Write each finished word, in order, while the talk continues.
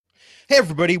Hey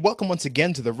everybody, welcome once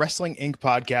again to the Wrestling Inc.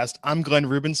 podcast. I'm Glenn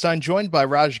Rubenstein, joined by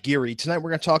Raj Giri. Tonight we're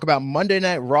going to talk about Monday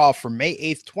Night Raw for May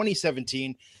 8th,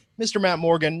 2017. Mr. Matt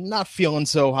Morgan not feeling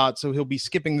so hot, so he'll be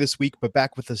skipping this week, but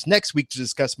back with us next week to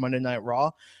discuss Monday Night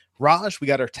Raw. Raj, we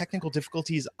got our technical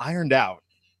difficulties ironed out.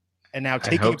 And now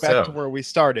taking it back to where we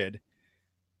started,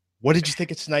 what did you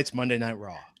think of tonight's Monday Night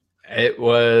Raw? It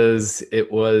was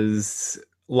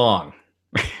long.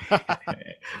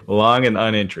 Long and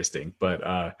uninteresting,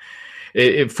 but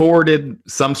it forwarded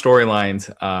some storylines.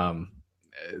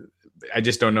 I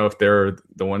just don't know if they're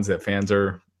the ones that fans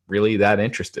are really that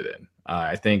interested in.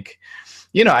 I think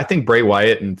Bray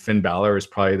Wyatt and Finn Balor is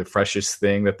probably the freshest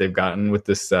thing that they've gotten with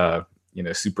this, superstar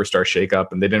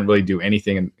shakeup, and they didn't really do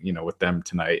anything, with them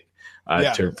tonight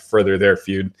to further their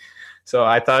feud. So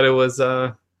I thought it was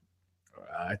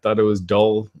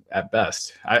dull at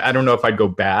best. I don't know if I'd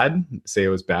go say it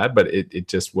was bad, but it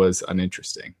just was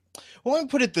uninteresting. Well, let me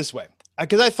put it this way,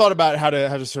 because I thought about how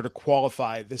to sort of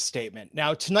qualify this statement.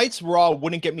 Now, tonight's Raw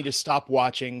wouldn't get me to stop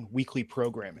watching weekly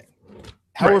programming.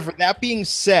 However, That being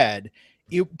said,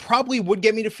 it probably would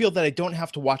get me to feel that I don't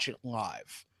have to watch it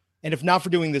live. And if not for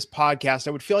doing this podcast,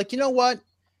 I would feel like, you know what?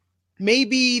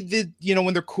 Maybe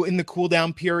when they're in the cool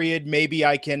down period, maybe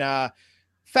I can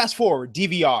fast forward,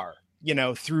 DVR,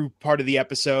 through part of the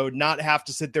episode, not have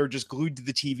to sit there just glued to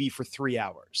the TV for 3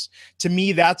 hours. To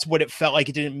me, that's what it felt like.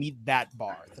 It didn't meet that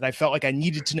bar, that I felt like I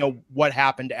needed to know what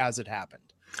happened as it happened.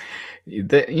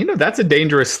 That's a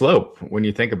dangerous slope when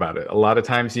you think about it. A lot of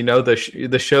times,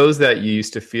 the shows that you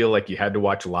used to feel like you had to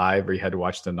watch live or you had to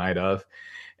watch the night of,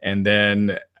 and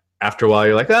then after a while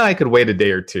you're like, oh, I could wait a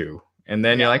day or two. And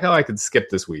then you're like, oh, I could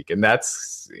skip this week. And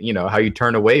that's, how you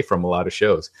turn away from a lot of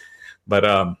shows. But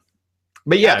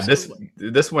yeah, Absolutely.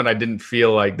 this one I didn't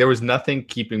feel like there was nothing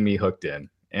keeping me hooked in,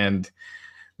 and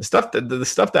the stuff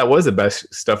that was the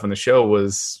best stuff on the show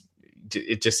was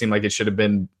it just seemed like it should have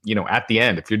been at the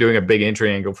end. If you're doing a big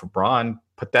entry angle for Braun,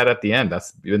 put that at the end.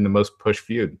 That's been the most pushed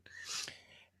feud.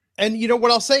 And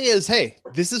what I'll say is, hey,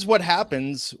 this is what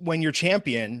happens when your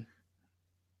champion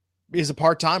is a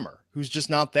part-timer who's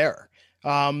just not there.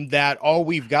 That all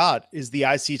we've got is the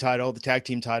IC title, the tag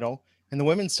team title, and the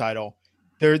women's title.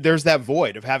 There's that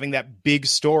void of having that big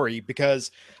story, because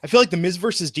I feel like the Miz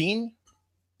versus Dean,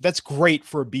 that's great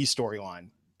for a B storyline,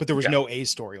 but there was no A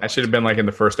storyline. That should have been like in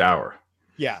the first hour.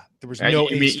 Yeah, there was no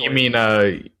A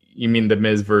storyline. You mean the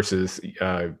Miz versus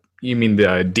you mean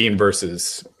the Dean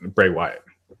versus Bray Wyatt?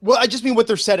 Well, I just mean what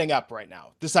they're setting up right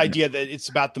now. This idea that it's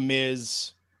about the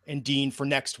Miz and Dean for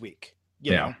next week.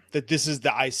 That this is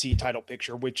the IC title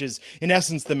picture, which is in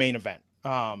essence the main event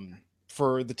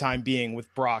for the time being,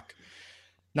 with Brock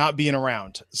not being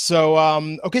around. So,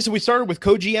 so we started with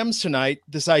co-GMs tonight.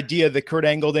 This idea that Kurt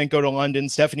Angle didn't go to London,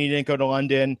 Stephanie didn't go to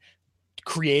London,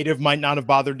 Creative might not have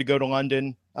bothered to go to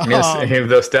London. Yes,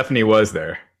 though Stephanie was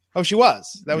there. Oh, she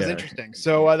was. That was interesting.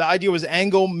 So the idea was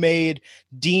Angle made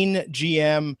Dean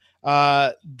GM.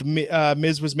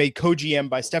 Miz was made co-GM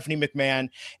by Stephanie McMahon.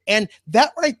 And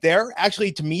that right there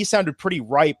actually, to me, sounded pretty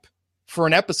ripe for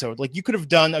an episode. Like, you could have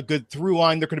done a good through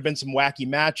line. There could have been some wacky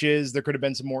matches. There could have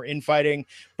been some more infighting,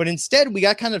 but instead we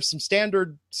got kind of some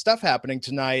standard stuff happening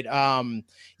tonight.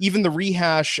 Even the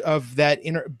rehash of that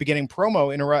beginning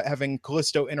promo, having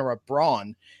Kalisto interrupt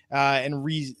Braun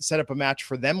and set up a match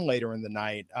for them later in the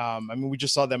night. We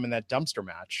just saw them in that dumpster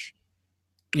match.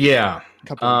 Yeah.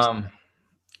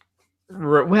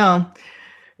 Well,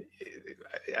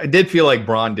 I did feel like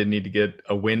Braun did need to get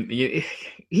a win.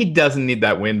 He doesn't need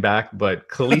that win back, but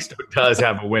Kalisto does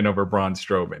have a win over Braun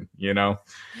Strowman,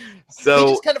 So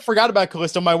he just kind of forgot about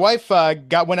Kalisto. My wife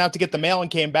went out to get the mail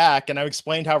and came back, and I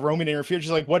explained how Roman interfered.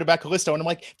 She's like, "What about Kalisto?" And I'm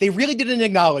like, "They really didn't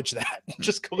acknowledge that.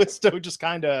 Just Kalisto, just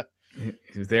kind of."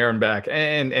 He was there and back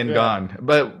and gone.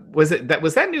 But was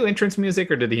that new entrance music,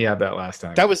 or did he have that last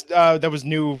time? That was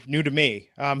new to me.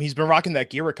 He's been rocking that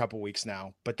gear a couple weeks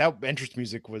now, but that entrance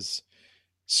music was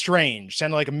strange.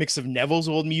 Sounded like a mix of Neville's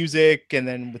old music and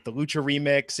then with the Lucha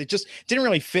remix. It just didn't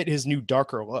really fit his new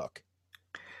darker look.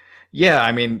 Yeah,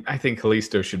 I think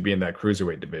Kalisto should be in that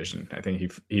cruiserweight division. I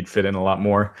think he'd fit in a lot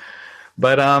more.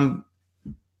 But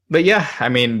yeah,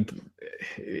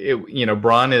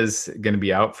 Braun is going to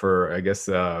be out for, I guess,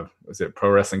 was it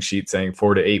Pro Wrestling Sheet saying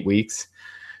 4 to 8 weeks?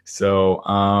 So,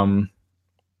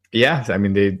 yeah,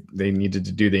 they needed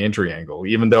to do the entry angle,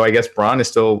 even though I guess Braun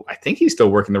is he's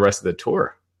still working the rest of the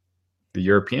tour, the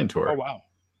European tour. Oh, wow.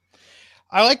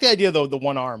 I like the idea, though, the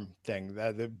one arm thing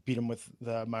that beat him with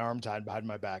my arm tied behind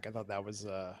my back. I thought that was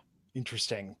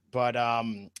Interesting. But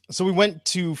so we went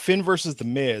to Finn versus The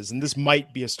Miz, and this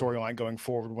might be a storyline going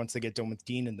forward once they get done with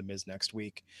Dean and The Miz next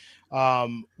week.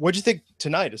 What'd you think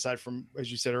tonight, aside from,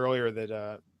 as you said earlier,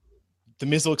 that The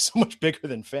Miz looks so much bigger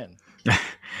than Finn?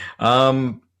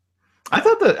 I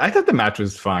thought the match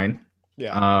was fine.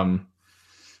 Yeah.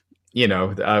 You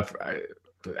know,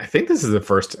 I think this is the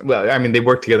first. Well, I mean, they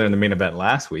worked together in the main event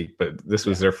last week, but this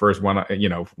was their first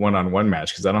one-on-one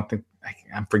match, because I don't think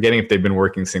I'm forgetting if they've been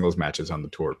working singles matches on the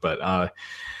tour. But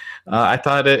I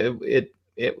thought it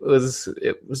was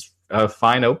a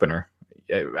fine opener.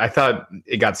 I thought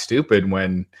it got stupid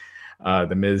when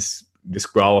the Miz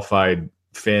disqualified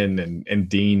Finn and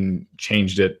Dean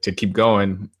changed it to keep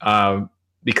going.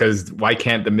 Because why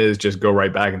can't the Miz just go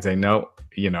right back and say no?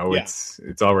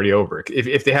 It's already over.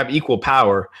 If they have equal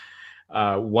power,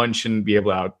 one shouldn't be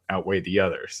able to outweigh the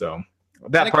other. So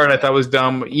that part I thought was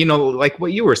dumb. Like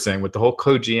what you were saying with the whole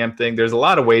co-GM thing. There's a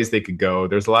lot of ways they could go.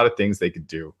 There's a lot of things they could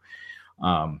do,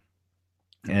 and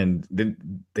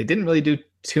they didn't really do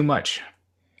too much.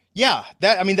 Yeah,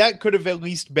 that could have at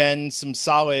least been some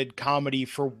solid comedy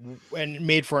and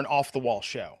made for an off the wall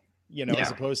show.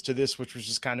 As opposed to this, which was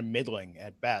just kind of middling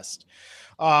at best.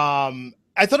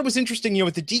 I thought it was interesting,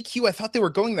 with the DQ, I thought they were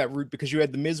going that route because you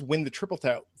had the Miz win the triple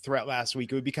threat last week.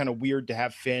 It would be kind of weird to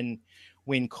have Finn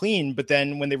win clean, but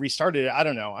then when they restarted it, I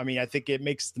don't know. I mean, I think it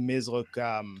makes the Miz look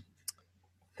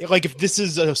like if this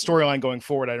is a storyline going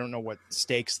forward, I don't know what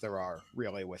stakes there are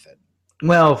really with it.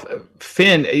 Well,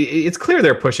 Finn, it's clear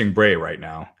they're pushing Bray right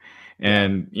now.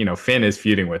 And, Finn is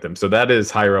feuding with him. So that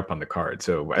is higher up on the card.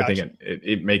 So gotcha. I think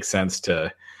it makes sense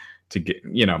to get,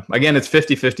 again, it's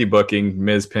 50-50 booking.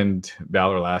 Miz pinned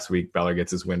Balor last week. Balor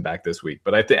gets his win back this week.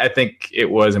 But I think it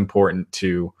was important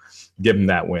to give him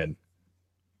that win.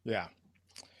 Yeah.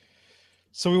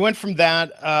 So we went from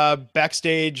that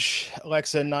backstage,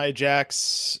 Alexa and Nia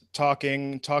Jax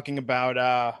talking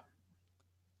about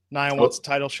Nia wants a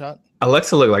title shot.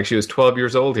 Alexa looked like she was 12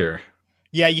 years old here.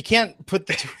 Yeah, you can't put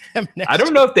the two of them next. I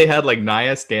don't know if they had like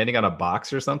Nia standing on a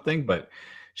box or something, but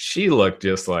she looked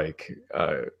just like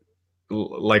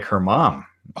her mom.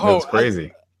 It's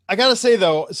crazy. I gotta say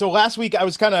though, so last week I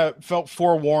was felt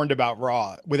forewarned about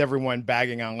Raw with everyone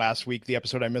bagging on last week, the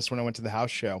episode I missed when I went to the house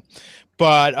show.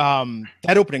 But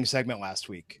that opening segment last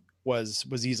week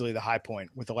was easily the high point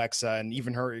with Alexa and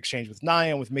even her exchange with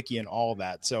Nia and with Mickey and all of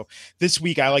that. So this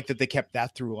week I like that they kept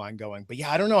that through line going. But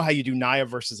yeah, I don't know how you do Nia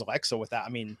versus Alexa with that. I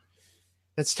mean,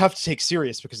 that's tough to take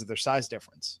serious because of their size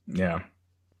difference. Yeah.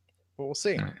 But we'll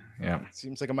see. Yeah.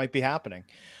 Seems like it might be happening.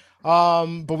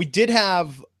 But we did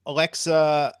have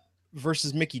Alexa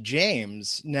versus Mickey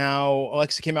James. Now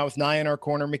Alexa came out with Nia in our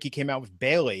corner. Mickey came out with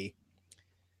Bayley.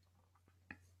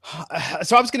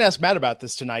 So I was going to ask Matt about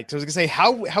this tonight. So I was going to say,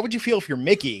 how would you feel if you're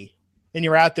Mickey and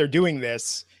you're out there doing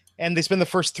this and they spend the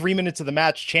first 3 minutes of the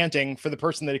match chanting for the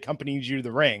person that accompanies you to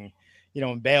the ring,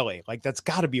 and Bayley? Like, that's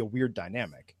got to be a weird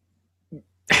dynamic.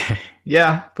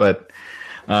 Yeah, but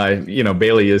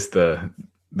Bayley is the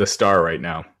star right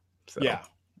now. So.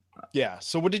 Yeah.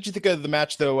 So what did you think of the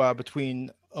match though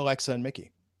between Alexa and Mickey?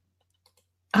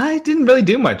 I didn't really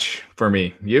do much for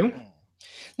me. You?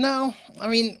 No, I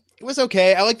mean, it was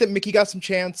okay. I like that Mickey got some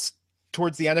chance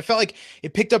towards the end. I felt like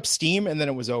it picked up steam and then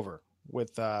it was over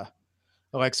with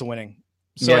Alexa winning.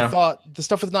 So I thought the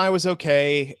stuff with Nia was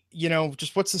okay.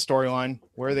 Just what's the storyline?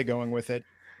 Where are they going with it?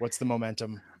 What's the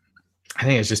momentum? I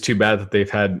think it's just too bad that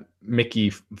they've had Mickey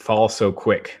fall so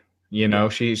quick.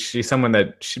 She's someone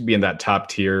that should be in that top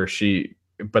tier.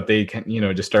 But they can,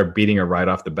 just start beating her right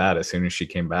off the bat as soon as she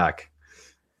came back.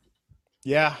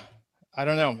 Yeah. I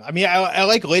don't know. I mean, I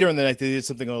like later in the night they did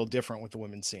something a little different with the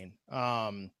women's scene.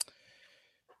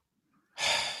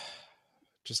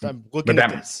 Just I'm looking at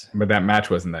this. But that match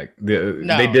wasn't that.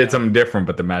 They did something different,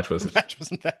 but the match wasn't. The match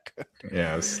wasn't that good.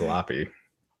 Yeah, it was sloppy.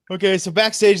 Okay, so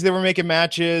backstage they were making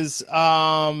matches.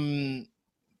 Okay,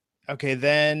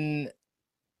 then.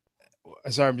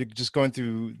 Sorry, I'm just going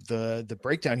through the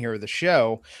breakdown here of the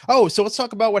show. Oh, so let's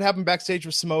talk about what happened backstage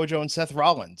with Samoa Joe and Seth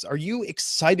Rollins. Are you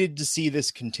excited to see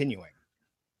this continuing?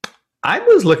 I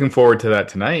was looking forward to that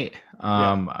tonight.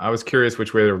 I was curious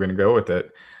which way they were going to go with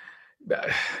it.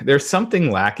 There's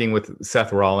something lacking with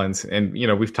Seth Rollins, and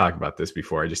we've talked about this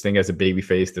before. I just think as a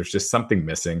babyface, there's just something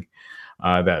missing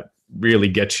that really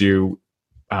gets you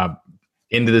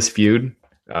into this feud.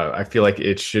 I feel like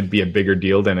it should be a bigger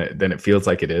deal than it feels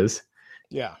like it is.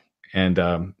 Yeah. And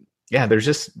there's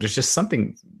just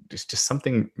something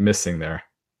missing there.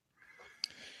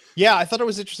 Yeah, I thought it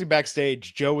was interesting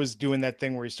backstage. Joe was doing that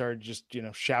thing where he started just,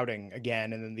 shouting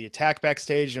again, and then the attack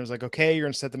backstage, and it was like, okay, you're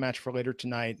going to set the match for later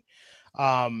tonight.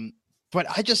 But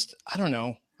I don't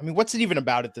know. I mean, what's it even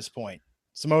about at this point?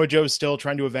 Samoa Joe's still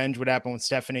trying to avenge what happened with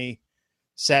Stephanie.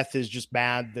 Seth is just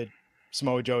mad that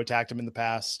Samoa Joe attacked him in the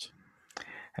past.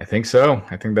 I think so.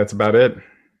 I think that's about it.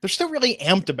 They're still really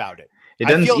amped about it. It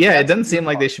doesn't seem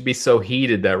like they should be so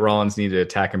heated that Rollins needed to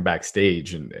attack him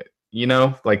backstage, and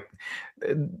like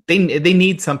they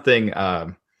need something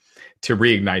to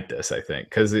reignite this. I think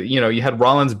because you had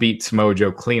Rollins beat Samoa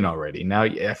Joe clean already. Now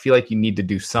I feel like you need to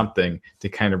do something to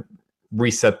kind of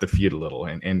reset the feud a little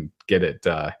and get it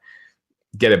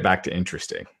back to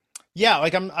interesting. Yeah,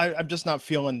 like I'm just not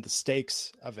feeling the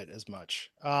stakes of it as much.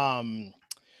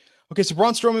 Okay, so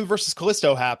Braun Strowman versus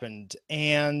Kalisto happened,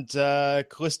 and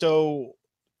Kalisto,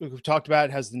 we've talked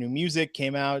about, has the new music,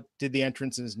 came out, did the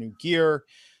entrance in his new gear.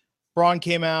 Braun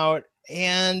came out,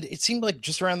 and it seemed like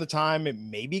just around the time it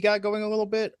maybe got going a little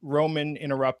bit, Roman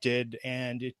interrupted,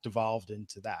 and it devolved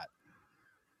into that.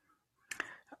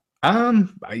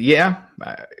 Yeah,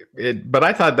 but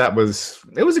I thought it was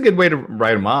a good way to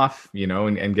write him off,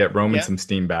 and get Roman some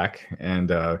steam back,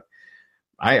 and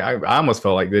I almost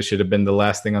felt like this should have been the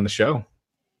last thing on the show.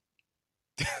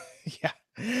 Yeah.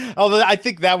 Although I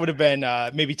think that would have been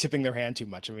maybe tipping their hand too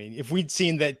much. I mean, if we'd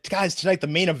seen that, guys, tonight the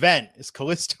main event is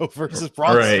Kalisto versus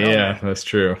Braun Right, Strowman. yeah, that's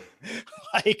true.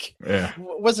 It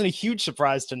wasn't a huge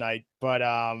surprise tonight, but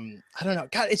I don't know.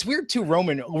 God, it's weird too,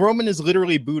 Roman. Roman is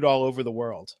literally booed all over the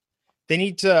world. They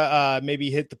need to maybe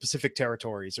hit the Pacific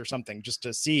territories or something just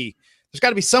to see. There's got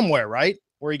to be somewhere, right,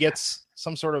 where he gets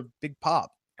some sort of big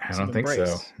pop. I don't think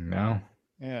so. No.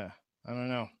 Yeah, I don't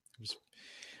know. It was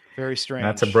very strange.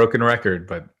 That's a broken record,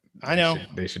 but I know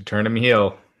they should turn him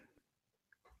heel.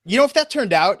 If that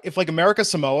turned out, if like America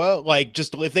Samoa,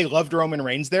 if they loved Roman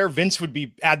Reigns there, Vince would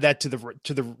add that to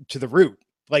the root.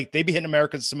 Like they'd be hitting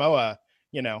America Samoa,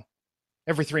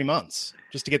 every 3 months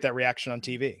just to get that reaction on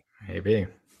TV. Maybe.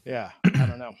 Yeah, I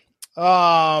don't know.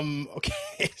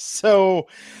 Okay, so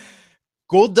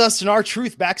Goldust and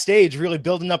R-Truth backstage really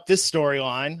building up this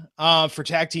storyline for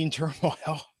Tag Team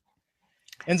Turmoil.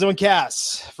 Enzo and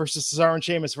Cass versus Cesaro and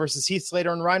Sheamus versus Heath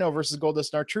Slater and Rhino versus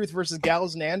Goldust and R-Truth versus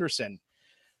Gallows and Anderson.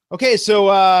 Okay, so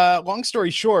long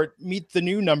story short, meet the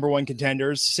new number one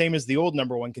contenders, same as the old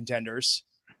number one contenders.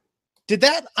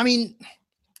 That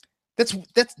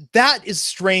is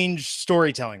strange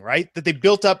storytelling, right? That they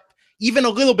built up even a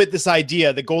little bit this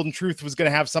idea that Golden Truth was going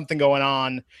to have something going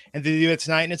on, and they do it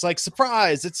tonight, and it's like,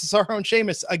 surprise, it's Cesaro and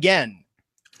Sheamus again.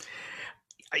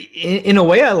 In a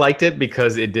way, I liked it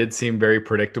because it did seem very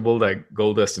predictable that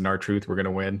Goldust and R-Truth were going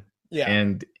to win. Yeah.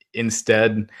 And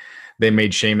instead, they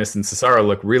made Sheamus and Cesaro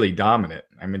look really dominant.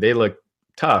 I mean, they look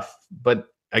tough, but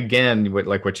again,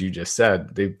 like what you just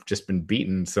said, they've just been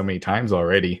beaten so many times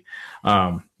already.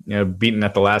 Beaten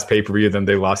at the last pay-per-view, then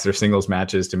they lost their singles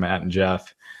matches to Matt and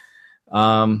Jeff.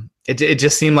 It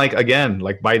just seemed like, again,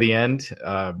 like by the end,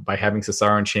 by having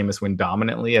Cesaro and Sheamus win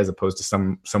dominantly as opposed to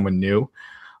someone new,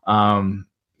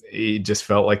 it just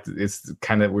felt like it's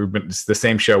the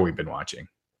same show we've been watching.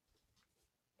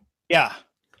 Yeah.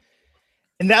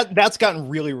 And that's gotten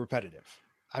really repetitive.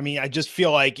 I mean, I just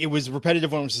feel like it was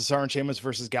repetitive when it was Cesaro and Sheamus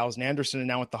versus Gallows and Anderson, and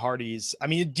now with the Hardys. I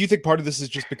mean, do you think part of this is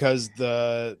just because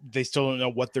they still don't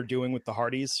know what they're doing with the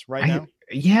Hardys right now?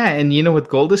 Yeah, and with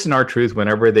Goldust and R-Truth,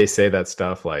 whenever they say that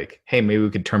stuff like, hey, maybe we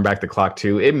could turn back the clock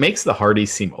too, it makes the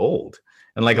Hardys seem old.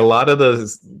 And like a lot of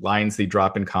those lines they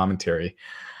drop in commentary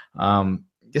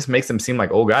just makes them seem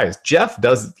like old guys. Jeff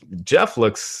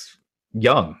looks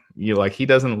young. He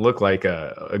doesn't look like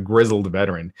a grizzled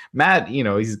veteran. Matt,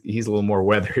 he's a little more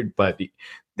weathered, but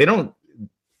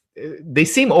they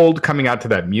seem old coming out to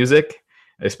that music,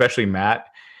 especially Matt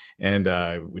and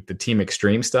with the Team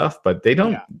Extreme stuff, but they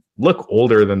don't look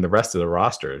older than the rest of the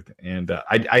roster. And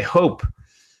I hope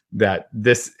that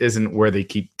this isn't where they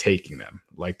keep taking them.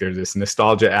 Like there's this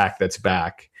nostalgia act that's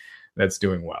back that's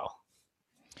doing well.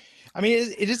 I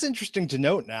mean, it is interesting to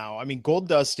note now. I mean,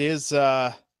 Goldust is,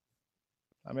 I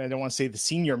don't want to say the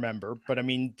senior member, but I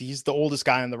mean, he's the oldest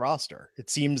guy on the roster. It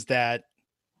seems that.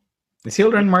 Is he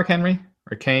older than Mark Henry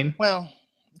or Kane? Well,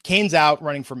 Kane's out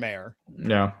running for mayor.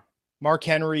 No. Mark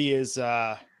Henry is.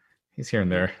 He's here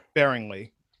and there.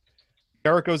 Sparingly.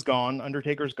 Jericho's gone.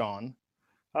 Undertaker's gone.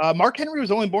 Mark Henry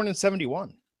was only born in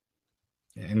 1971.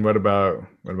 And what about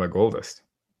Goldust?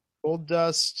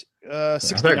 Goldust,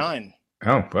 1969.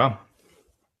 Oh, well.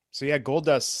 So yeah,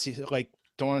 Goldust, like,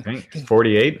 don't want to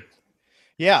 48.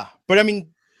 Yeah, but I mean,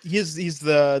 he's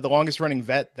the longest running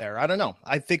vet there. I don't know.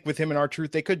 I think with him and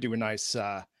R-Truth, they could do a nice.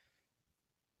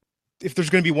 If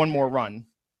there's going to be one more run.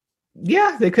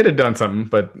 Yeah, they could have done something,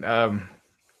 but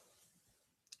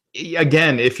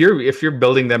again, if you're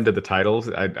building them to the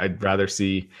titles, I'd rather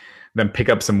see them pick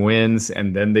up some wins,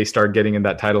 and then they start getting in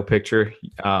that title picture.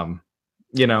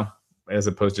 You know, as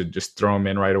opposed to just throw them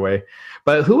in right away.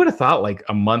 But who would have thought like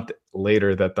a month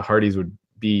later that the Hardys would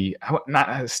be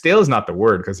not stale is not the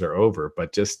word because they're over,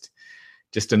 but just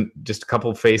a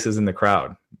couple faces in the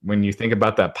crowd. When you think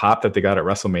about that pop that they got at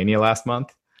WrestleMania last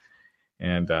month,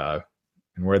 and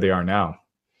where they are now.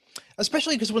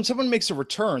 Especially because when someone makes a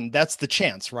return, that's the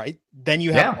chance, right? Then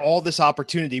you have all this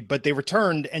opportunity, but they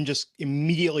returned and just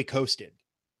immediately coasted.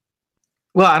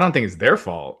 Well, I don't think it's their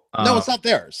fault. No, it's not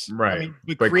theirs. Right. I mean,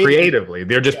 but creatively,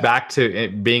 they're just back to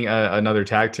it being another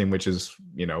tag team, which is,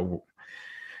 you know,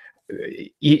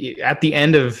 at the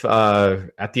end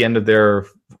of their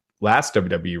last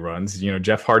WWE runs, you know,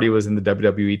 Jeff Hardy was in the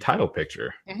WWE title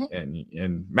picture,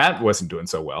 and Matt wasn't doing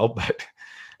so well,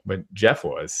 but Jeff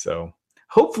was. So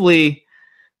hopefully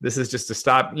this is just to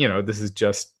stop, you know, this is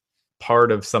just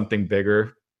part of something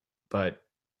bigger, but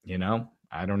you know,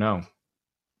 I don't know.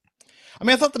 I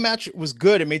mean, I thought the match was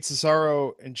good. It made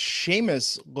Cesaro and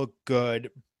Sheamus look good,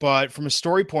 but from a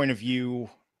story point of view,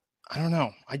 I don't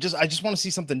know. I just want to see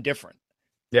something different.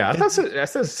 Yeah, I thought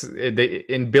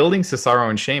in building Cesaro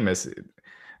and Sheamus,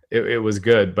 it was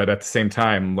good, but at the same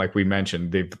time, like we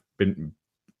mentioned, they've been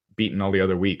beaten all the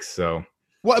other weeks. So,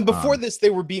 well, and before this, they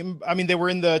were beaten. I mean, they were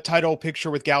in the title picture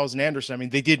with Gallows and Anderson. I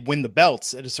mean, they did win the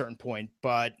belts at a certain point,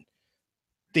 but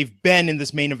they've been in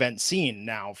this main event scene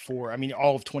now for, I mean,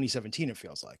 all of 2017. It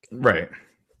feels like. Right.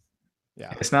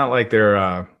 Yeah. It's not like they're.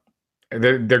 I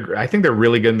think they're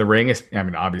really good in the ring. I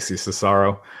mean, obviously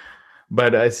Cesaro.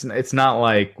 But it's not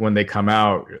like when they come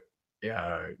out,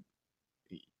 the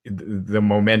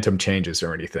momentum changes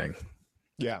or anything.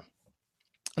 Yeah.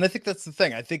 And I think that's the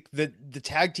thing. I think that the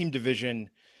tag team division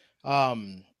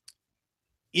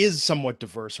is somewhat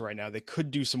diverse right now. They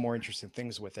could do some more interesting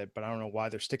things with it, but I don't know why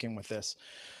they're sticking with this.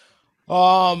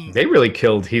 They really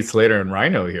killed Heath Slater and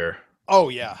Rhino here. Oh,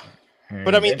 yeah.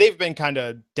 But I mean, they've been kind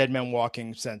of dead men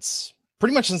walking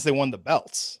pretty much since they won the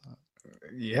belts.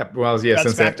 Yeah, well, yeah,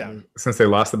 since they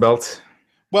lost the belts.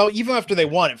 Well, even after they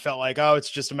won, it felt like, oh, it's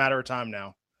just a matter of time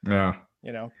now. Yeah,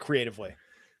 you know, creatively.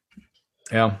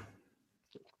 Yeah,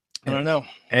 I don't know.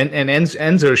 And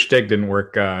Enzo's shtick didn't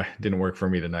work for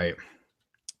me tonight.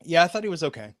 Yeah, I thought he was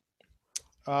okay.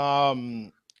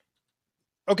 Okay,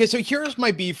 so here's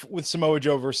my beef with Samoa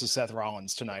Joe versus Seth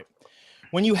Rollins tonight.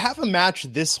 When you have a match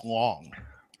this long,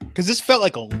 because this felt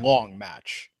like a long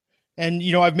match, and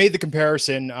you know, I've made the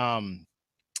comparison.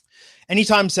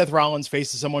 Anytime Seth Rollins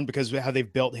faces someone because of how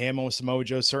they've built him, and with Samoa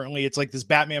Joe, certainly it's like this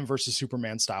Batman versus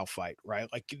Superman style fight, right?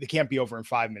 Like they can't be over in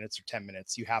 5 minutes or 10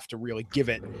 minutes. You have to really give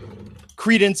it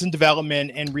credence and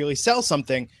development and really sell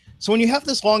something. So when you have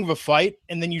this long of a fight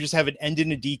and then you just have it end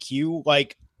in a DQ,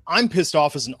 like I'm pissed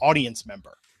off as an audience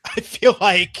member. I feel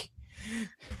like,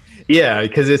 yeah,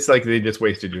 because it's like they just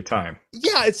wasted your time.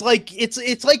 Yeah, it's like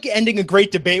ending a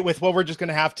great debate with, well, we're just going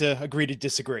to have to agree to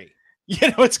disagree. You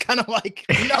know, it's kind of like,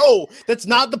 no, that's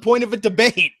not the point of a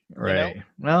debate. Right. You know?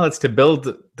 Well, it's to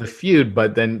build the feud,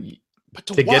 but then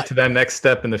to get to that next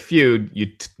step in the feud,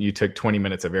 you took 20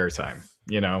 minutes of airtime,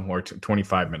 you know, or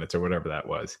 25 minutes or whatever that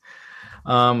was.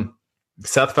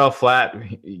 Seth fell flat,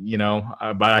 you know,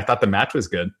 but I thought the match was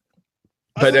good.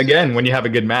 But again, when you have a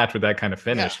good match with that kind of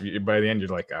finish, by the end, you're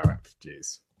like, oh,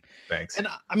 geez. Thanks. And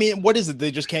I mean, what is it?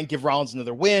 They just can't give Rollins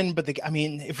another win. But I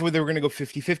mean, if they were going to go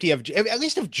 50-50, at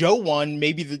least if Joe won,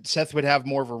 maybe Seth would have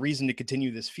more of a reason to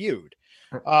continue this feud.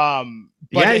 But I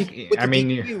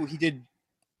mean, he did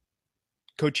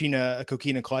Coquina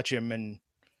clutch him, and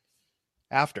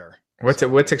after.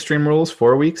 What's Extreme Rules?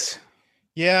 4 weeks?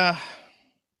 Yeah.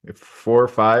 4 or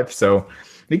 5. So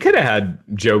they could have had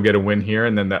Joe get a win here,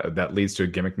 and then that leads to a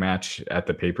gimmick match at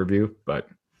the pay-per-view. But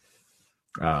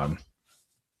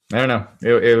I don't know.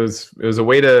 It was a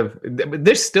way to.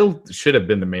 This still should have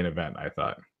been the main event, I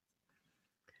thought.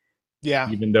 Yeah.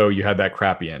 Even though you had that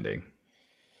crappy ending.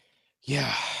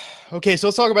 Yeah. Okay, so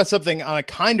let's talk about something on a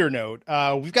kinder note.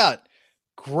 We've got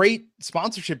great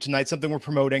sponsorship tonight, something we're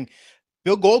promoting.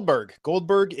 Bill Goldberg.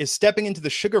 Goldberg is stepping into the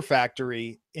Sugar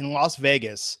Factory in Las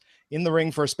Vegas in the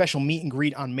ring for a special meet and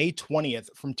greet on May 20th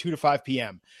from 2 to 5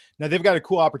 p.m. Now, they've got a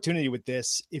cool opportunity with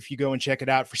this. If you go and check it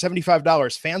out, for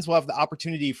 $75, fans will have the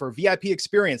opportunity for a VIP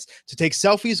experience to take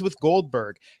selfies with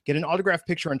Goldberg, get an autographed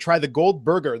picture, and try the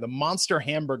Goldburger, the monster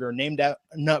hamburger named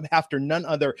after none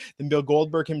other than Bill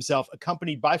Goldberg himself,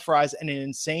 accompanied by fries and an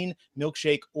insane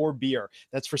milkshake or beer.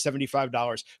 That's for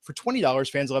 $75. For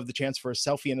 $20, fans will have the chance for a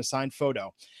selfie and a signed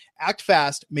photo. Act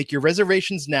fast. Make your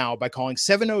reservations now by calling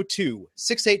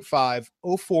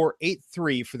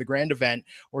 702-685-0483 for the grand event,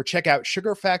 or check out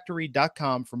sugarfactory.com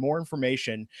sugarfactory.com for more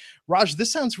information. Raj,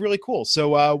 this sounds really cool.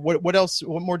 So what else,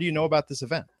 what more do you know about this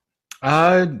event?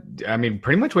 I mean,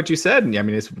 pretty much what you said. I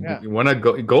mean, it's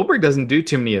Goldberg doesn't do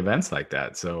too many events like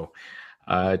that. So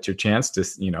it's your chance to,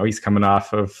 he's coming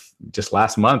off of just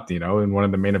last month, in one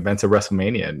of the main events of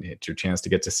WrestleMania, and it's your chance to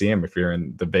get to see him if you're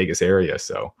in the Vegas area.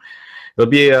 So it'll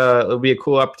be a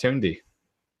cool opportunity.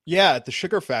 Yeah, at the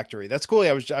Sugar Factory. That's cool.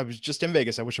 I was just in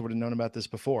Vegas. I wish I would have known about this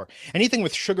before. Anything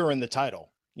with sugar in the title,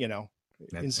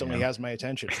 instantly has my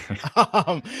attention.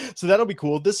 So that'll be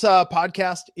cool. This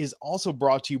podcast is also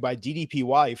brought to you by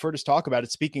DDPY. You've heard us talk about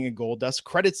it. Speaking of Goldust,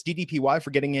 credits DDPY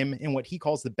for getting him in what he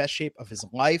calls the best shape of his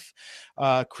life.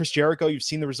 Chris Jericho, you've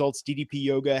seen the results DDP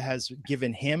Yoga has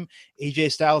given him.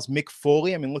 AJ Styles, Mick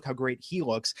Foley. I mean, look how great he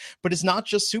looks. But it's not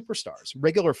just superstars.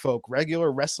 Regular folk,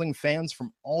 regular wrestling fans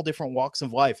from all different walks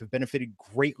of life have benefited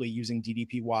greatly using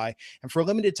DDPY. And for a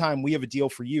limited time, we have a deal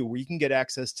for you where you can get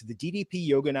access to the DDP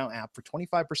Yoga Now app for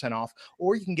 25% off,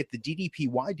 or you can get the DDPY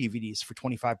DVDs for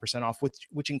 25% off,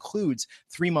 which includes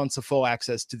 3 months of full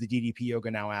access to the DDP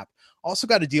Yoga Now app. Also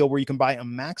got a deal where you can buy a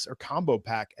max or combo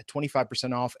pack at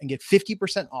 25% off and get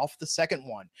 50% off the second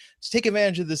one. To take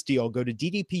advantage of this deal, go to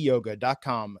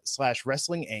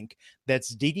ddpyoga.com/wrestling inc.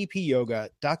 That's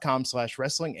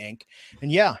ddpyoga.com/wrestling inc.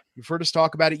 And yeah, you've heard us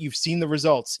talk about it. You've seen the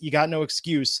results. You got no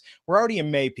excuse. We're already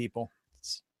in May, people.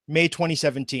 May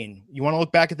 2017. You want to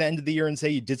look back at the end of the year and say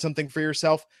you did something for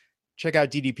yourself? Check out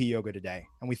DDP Yoga today.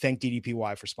 And we thank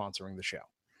DDPY for sponsoring the show.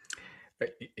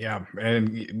 Yeah.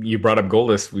 And you brought up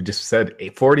Goldust. We just said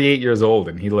 48 years old,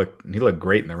 and he looked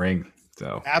great in the ring.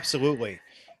 So absolutely.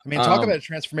 I mean, talk about a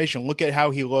transformation. Look at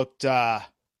how he looked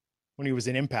when he was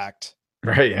in Impact.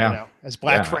 Right. Yeah. As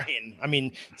Black Rain. I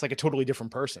mean, it's like a totally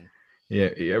different person.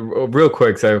 Yeah. Real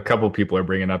quick, so a couple of people are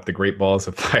bringing up the Great Balls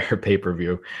of Fire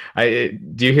pay-per-view.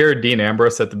 Do you hear Dean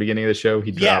Ambrose at the beginning of the show?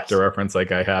 He dropped a reference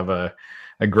like, I have a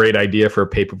great idea for a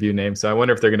pay-per-view name. So I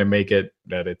wonder if they're going to make it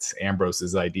that it's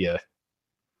Ambrose's idea.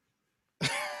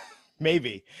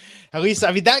 Maybe. At least,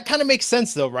 I mean, that kind of makes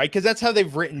sense though, right? Because that's how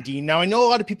they've written Dean. Now, I know a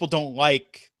lot of people don't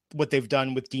like what they've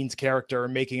done with Dean's character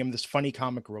and making him this funny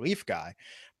comic relief guy.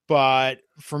 But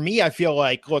for me, I feel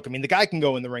like, look, I mean, the guy can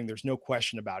go in the ring. There's no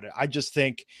question about it. I just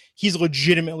think he's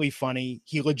legitimately funny.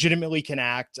 He legitimately can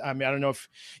act. I mean, I don't know if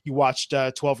you watched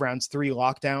 12 Rounds 3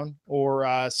 Lockdown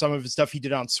or some of his stuff he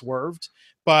did on Swerved,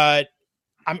 but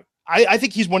I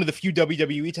think he's one of the few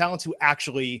WWE talents who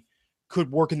actually could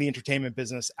work in the entertainment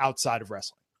business outside of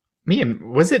wrestling.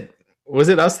 Was it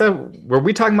us that were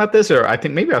we talking about this? Or I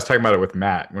think maybe I was talking about it with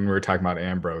Matt when we were talking about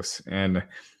Ambrose. And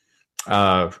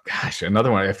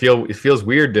another one. It feels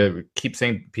weird to keep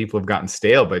saying people have gotten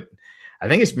stale, but I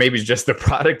think it's maybe just the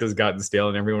product has gotten stale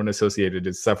and everyone associated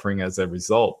is suffering as a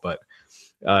result. But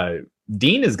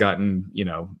Dean has gotten,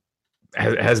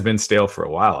 has been stale for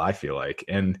a while, I feel like.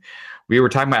 And we were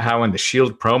talking about how in the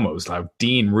Shield promos, how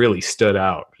Dean really stood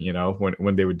out,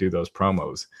 when they would do those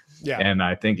promos. Yeah. And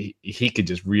I think he could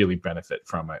just really benefit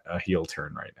from a heel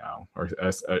turn right now, or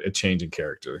a change in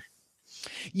character.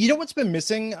 You know what's been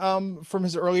missing from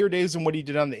his earlier days and what he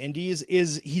did on the indies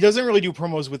is he doesn't really do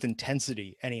promos with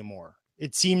intensity anymore.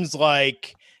 It seems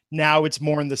like now it's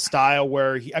more in the style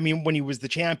where when he was the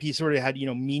champ, he sort of had,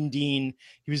 Mean Dean,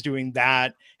 he was doing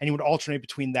that, and he would alternate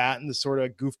between that and the sort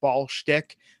of goofball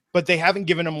shtick, but they haven't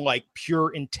given him like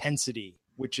pure intensity,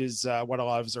 which is what a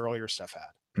lot of his earlier stuff had.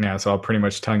 Yeah. It's all pretty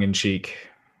much tongue in cheek,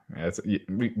 that's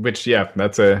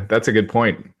a good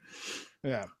point.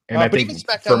 Yeah. And I think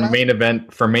for main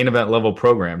event level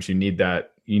programs, you need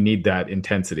that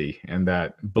intensity and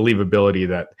that believability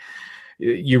that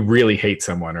you really hate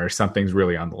someone or something's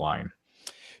really on the line.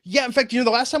 Yeah. In fact, the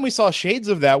last time we saw shades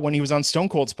of that when he was on Stone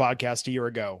Cold's podcast a year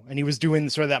ago and he was doing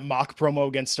sort of that mock promo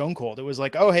against Stone Cold, it was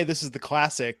like, oh, hey, this is the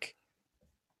classic.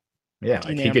 Yeah.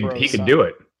 Like he could do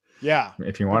it. Yeah.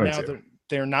 If you wanted to.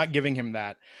 They're not giving him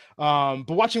that. But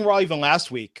watching Raw even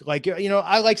last week, like,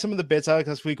 I like some of the bits. I like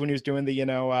last week when he was doing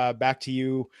the, back to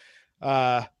you,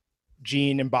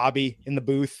 Gene and Bobby in the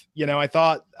booth.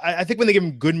 I think when they give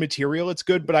him good material, it's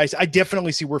good, but I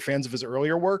definitely see where fans of his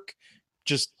earlier work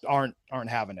just aren't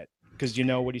having it because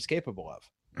what he's capable of.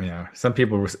 Yeah. Some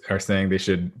people are saying they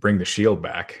should bring the Shield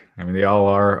back. I mean, they all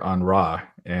are on Raw,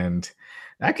 and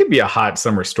that could be a hot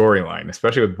summer storyline,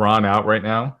 especially with Braun out right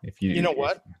now.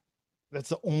 That's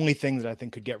the only thing that I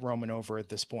think could get Roman over at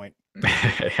this point.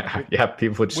 yeah,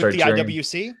 people would start cheering. With the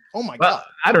IWC? Oh my God.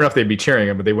 I don't know if they'd be cheering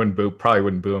him, but they probably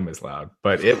wouldn't boo him as loud.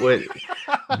 But it would.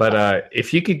 But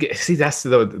if you could that's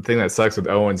the thing that sucks with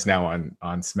Owens now on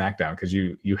SmackDown, because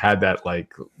you had that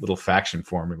like little faction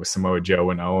forming with Samoa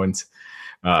Joe and Owens,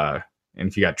 and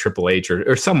if you got Triple H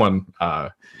or someone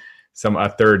a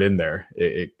third in there,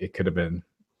 it could have been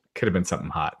something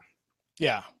hot.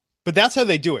 Yeah, but that's how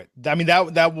they do it. I mean,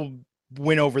 that will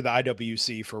win over the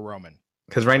IWC for Roman.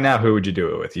 Because right now, who would you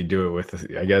do it with? You do it with,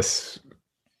 I guess,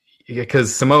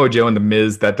 because Samoa Joe and The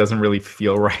Miz, that doesn't really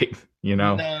feel right,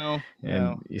 No.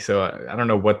 So I don't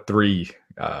know what three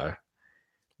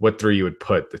you would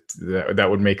put that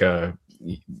would make a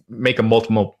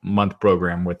multiple month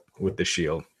program with the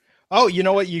Shield. Oh, you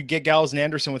know what? You get Gallows and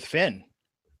Anderson with Finn.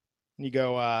 You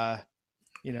go,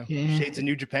 Shades of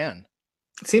New Japan.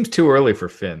 It seems too early for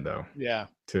Finn, though. Yeah,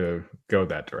 to go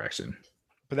that direction.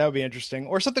 But that would be interesting,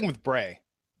 or something with Bray.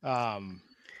 I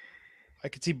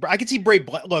could see Bray.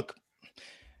 Look,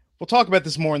 we'll talk about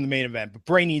this more in the main event, but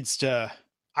Bray needs to.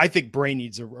 I think Bray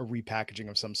needs a repackaging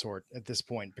of some sort at this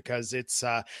point, because it's.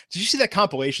 Did you see that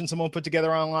compilation someone put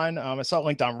together online? I saw it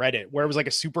linked on Reddit, where it was like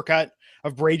a supercut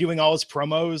of Bray doing all his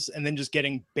promos and then just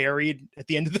getting buried at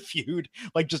the end of the feud,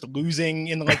 like just losing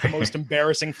in like the most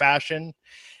embarrassing fashion.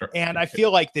 And I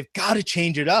feel like they've got to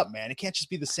change it up, man. It can't just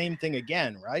be the same thing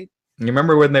again, right? You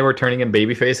remember when they were turning him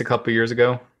babyface a couple of years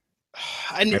ago?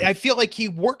 I feel like he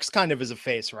works kind of as a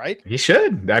face, right? He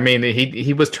should. I mean,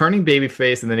 he was turning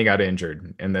babyface and then he got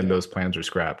injured, and then those plans were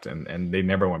scrapped, and they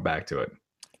never went back to it.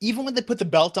 Even when they put the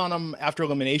belt on him after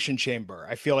Elimination Chamber,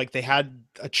 I feel like they had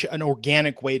an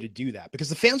organic way to do that, because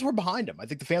the fans were behind him. I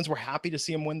think the fans were happy to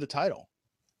see him win the title.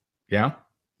 Yeah.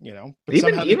 But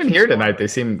even here tonight, they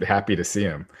seemed happy to see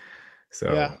him.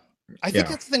 So yeah, I think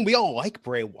that's the thing. We all like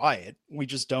Bray Wyatt. We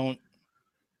just don't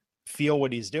feel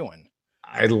what he's doing.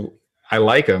 I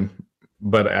like him,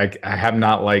 but I have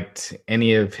not liked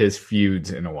any of his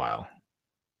feuds in a while,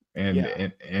 and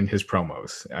his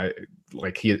promos.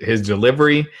 His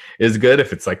delivery is good.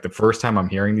 If it's like the first time I'm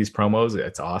hearing these promos,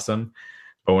 it's awesome.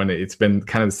 But when it's been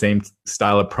kind of the same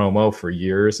style of promo for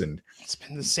years, and it's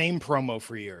been the same promo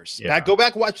for years. Yeah. Go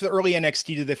back, watch the early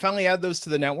NXT. Did they finally add those to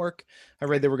the network? I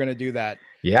read they were going to do that.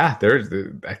 Yeah,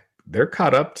 they're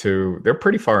caught up to. They're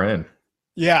pretty far in.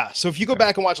 Yeah, so if you go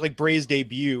back and watch like Bray's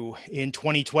debut in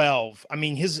 2012, I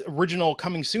mean, his original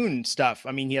Coming Soon stuff,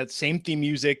 I mean, he had same theme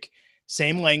music,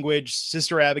 same language,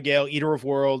 Sister Abigail, Eater of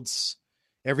Worlds,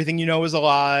 Everything You Know Is a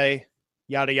Lie,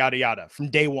 yada, yada, yada, from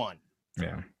day one.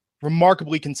 Yeah.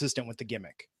 Remarkably consistent with the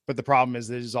gimmick. But the problem is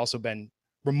that it has also been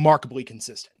remarkably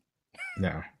consistent.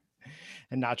 Yeah.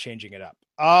 And not changing it up.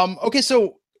 Okay,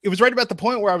 so it was right about the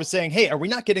point where I was saying, hey, are we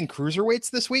not getting cruiserweights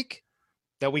this week?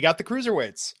 That we got the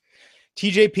cruiserweights.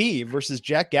 TJP versus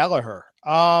Jack Gallagher,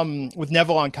 with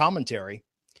Neville on commentary.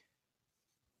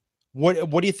 What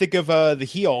do you think of the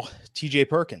heel TJ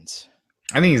Perkins?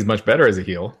 I think he's much better as a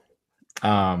heel.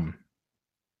 I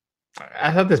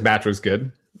thought this match was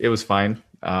good. It was fine.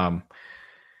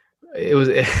 It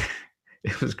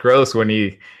was gross when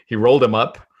he rolled him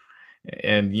up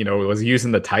and was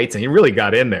using the tights, and he really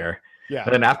got in there. Yeah.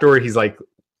 And then afterward, he's like,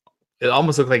 it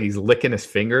almost looked like he's licking his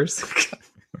fingers.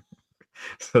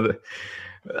 So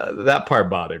that part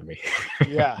bothered me.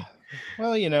 Yeah.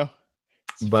 Well, it's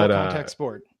but contact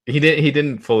sport. He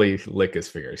didn't fully lick his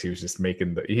fingers. He was just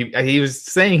making he was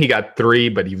saying he got 3,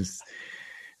 but he was,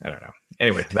 I don't know.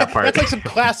 Anyway, that part. That's like some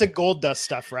classic Gold Dust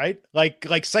stuff, right? Like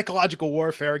psychological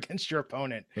warfare against your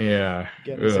opponent. Yeah.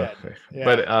 Yeah.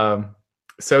 But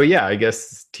so yeah, I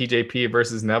guess TJP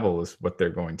versus Neville is what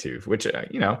they're going to, which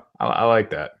I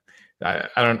like that.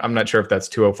 I'm not sure if that's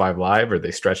 205 Live or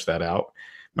they stretched that out.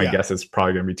 My guess is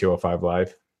probably going to be 205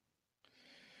 Live.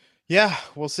 Yeah,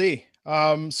 we'll see.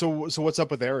 So what's up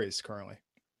with Aries currently?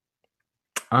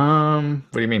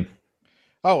 What do you mean?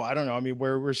 Oh, I don't know. I mean,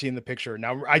 we're seeing the picture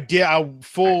now. I did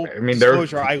full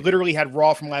disclosure. I literally had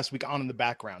Raw from last week on in the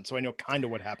background, so I know kind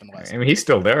of what happened last. I mean, he's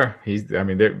still there.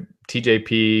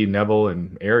 TJP, Neville,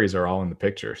 and Aries are all in the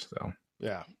picture. So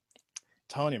yeah, I'm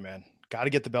telling you, man, got to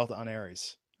get the belt on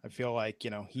Aries. I feel like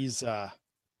he's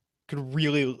could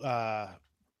really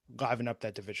liven up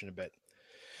that division a bit.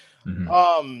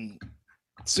 Mm-hmm.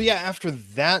 So yeah, after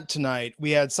that tonight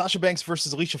we had Sasha Banks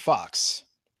versus Alicia Fox.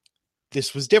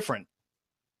 This was different.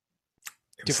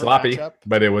 Sloppy, matchup,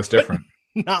 but it was different.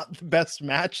 Not the best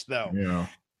match though. Yeah,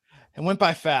 it went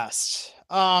by fast.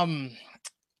 So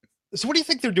what do you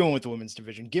think they're doing with the women's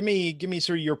division? Give me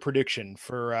sort of your prediction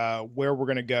for where we're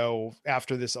gonna go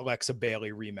after this Alexa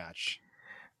Bailey rematch.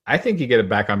 I think you get it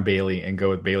back on Bailey and go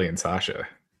with Bailey and Sasha.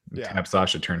 Yeah. Have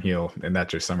Sasha turn heel, and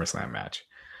that's your SummerSlam match.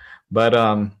 But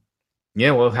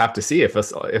we'll have to see if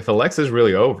Alexa's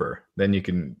really over, then you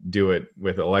can do it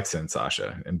with Alexa and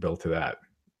Sasha and build to that,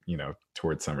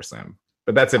 towards SummerSlam.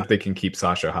 But that's if they can keep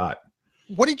Sasha hot.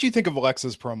 What did you think of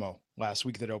Alexa's promo last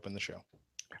week that opened the show?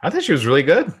 I thought she was really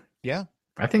good. Yeah.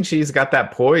 I think she's got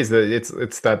that poise. That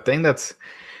it's that thing that's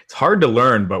it's hard to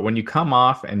learn, but when you come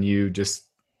off and you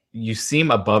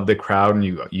seem above the crowd and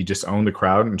you just own the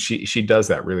crowd, and she does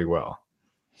that really well.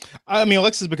 I mean,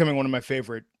 Alexa's becoming one of my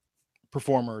favorite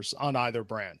performers on either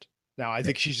brand. Now, I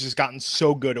think she's just gotten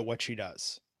so good at what she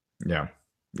does. Yeah.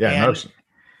 No,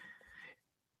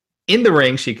 in the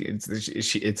ring,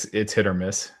 it's hit or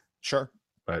miss. Sure.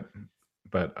 But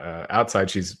outside,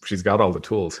 she's got all the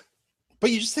tools. But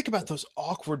you just think about those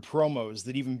awkward promos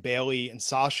that even Bayley and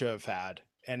Sasha have had,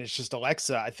 and it's just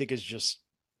Alexa, I think, is just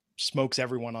smokes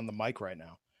everyone on the mic right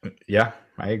now. Yeah,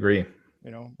 I agree.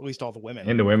 At least all the women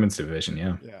in the women's division.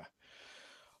 Yeah.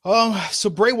 So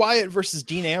Bray Wyatt versus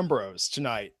Dean Ambrose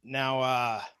tonight.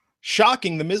 Now,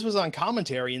 shocking, The Miz was on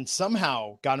commentary and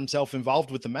somehow got himself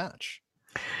involved with the match.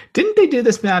 Didn't they do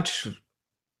this match?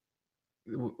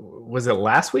 Was it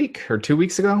last week or 2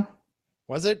 weeks ago?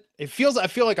 Was it? I feel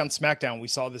like on SmackDown we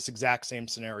saw this exact same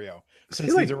scenario.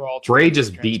 Since these are all Bray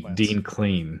just beat Dean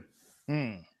clean.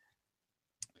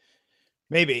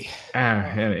 Maybe.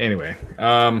 Anyway.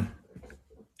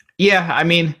 Yeah, I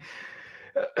mean,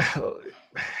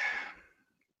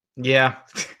 yeah,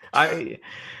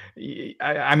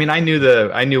 I mean, I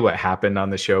knew what happened on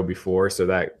the show before,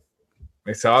 so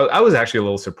I was actually a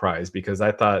little surprised because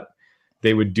I thought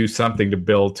they would do something to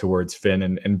build towards Finn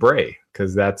and Bray,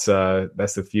 because that's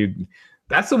the feud.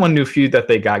 That's the one new feud that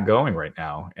they got going right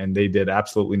now, and they did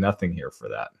absolutely nothing here for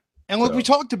that. And look, we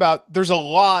talked about there's a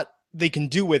lot they can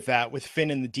do with that, with Finn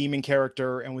and the Demon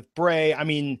character, and with Bray. I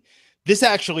mean, this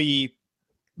actually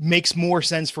makes more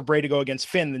sense for Bray to go against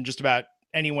Finn than just about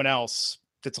anyone else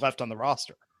that's left on the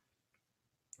roster.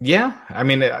 Yeah, I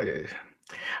mean,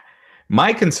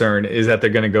 my concern is that they're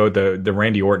going to go the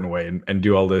Randy Orton way and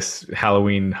do all this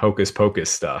Halloween hocus pocus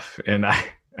stuff. And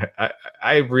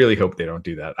I really hope they don't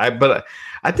do that. But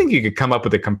I think you could come up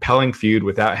with a compelling feud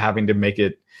without having to make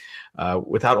it,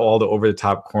 without all the over the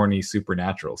top, corny,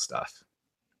 supernatural stuff.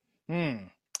 I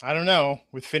don't know.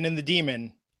 With Finn and the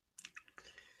Demon,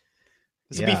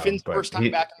 this will be Finn's first time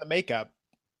back in the makeup.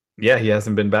 Yeah, he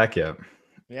hasn't been back yet.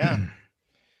 Yeah.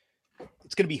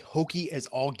 It's going to be hokey as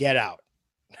all get out.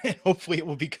 And hopefully it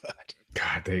will be good.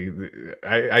 God,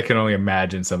 I can only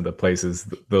imagine some of the places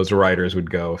those writers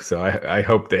would go. So I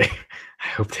hope they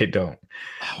don't.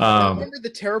 Remember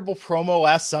the terrible promo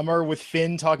last summer with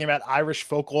Finn talking about Irish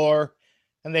folklore,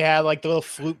 and they had like the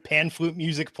little pan flute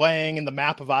music playing in the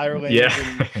map of Ireland.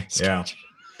 Yeah, yeah.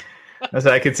 That's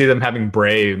I could see them having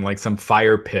Bray in like some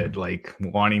fire pit, like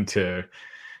wanting to,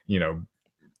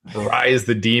 rise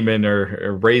the demon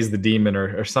or raise the demon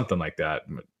or something like that.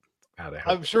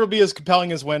 I'm sure it'll be as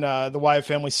compelling as when the Wyatt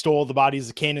family stole the bodies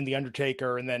of Kane and the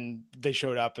Undertaker, and then they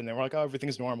showed up and they were like, "Oh,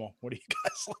 everything's normal. What are you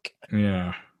guys looking at?"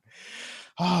 Yeah.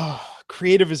 Oh,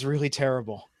 creative is really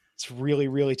terrible. It's really,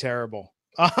 really terrible.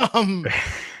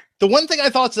 The one thing I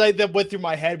thought that went through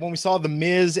my head when we saw the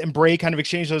Miz and Bray kind of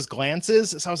exchange those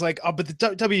glances, so I was like, oh, but the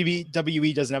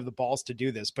WWE doesn't have the balls to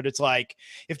do this. But it's like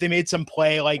if they made some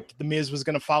play like the Miz was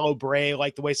going to follow Bray,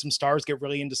 like the way some stars get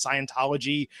really into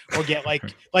Scientology or get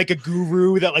like a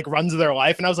guru that like runs their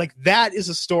life. And I was like, that is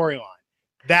a storyline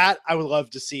that I would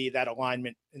love to see, that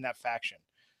alignment in that faction.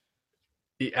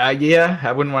 Yeah,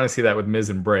 I wouldn't want to see that with Miz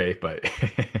and Bray, but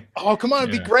oh, come on,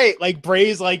 it'd be great. Like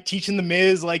Bray's like teaching the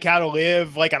Miz like how to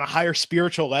live like on a higher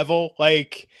spiritual level.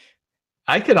 Like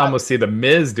I could almost see the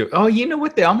Miz do. Oh, you know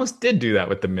what? They almost did do that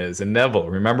with the Miz and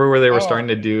Neville. Remember where they were starting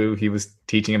to do? He was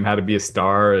teaching him how to be a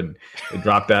star, and they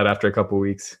dropped that after a couple of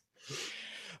weeks.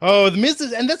 Oh, the Miz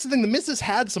and that's the thing. The Miz has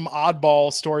had some oddball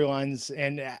storylines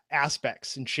and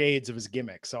aspects and shades of his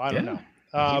gimmick. So I don't know.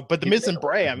 But the Miz and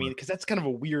Bray, I mean, because that's kind of a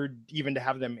weird, even to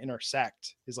have them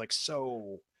intersect is like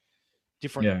so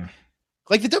different. Yeah.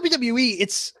 Like the WWE,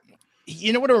 it's,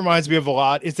 what it reminds me of a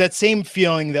lot. It's that same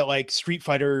feeling that like Street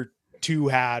Fighter 2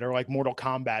 had, or like Mortal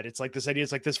Kombat. It's like this idea.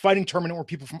 It's like this fighting tournament where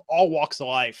people from all walks of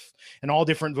life and all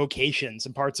different vocations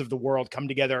and parts of the world come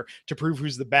together to prove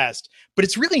who's the best. But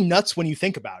it's really nuts when you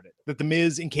think about it, that the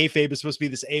Miz in kayfabe is supposed to be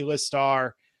this A-list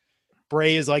star.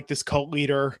 Bray is like this cult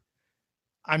leader.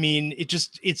 I mean,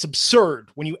 it's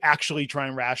absurd when you actually try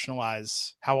and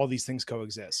rationalize how all these things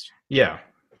coexist. Yeah,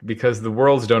 because the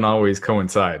worlds don't always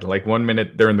coincide. Like 1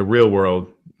 minute they're in the real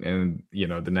world, and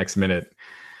the next minute,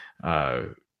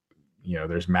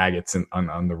 there's maggots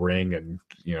on the ring, and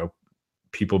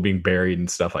people being buried and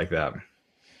stuff like that.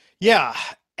 Yeah,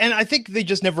 and I think they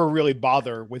just never really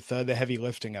bother with the heavy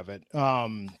lifting of it.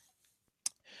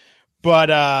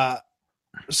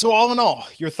 So all in all,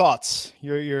 your thoughts,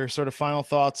 your sort of final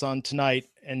thoughts on tonight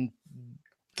and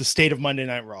the state of Monday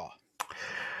Night Raw.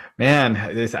 Man,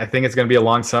 I think it's going to be a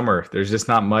long summer. There's just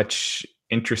not much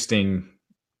interesting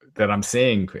that I'm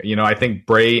seeing. You know, I think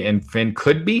Bray and Finn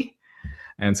could be,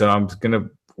 and so I'm gonna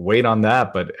wait on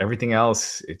that. But everything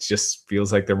else, it just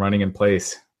feels like they're running in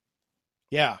place.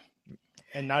 Yeah,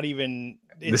 and not even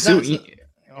What's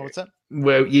that?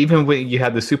 Well, even when you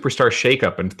had the superstar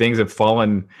shakeup and things have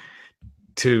fallen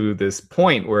to this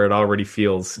point where it already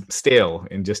feels stale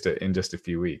in just a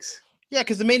few weeks. Yeah,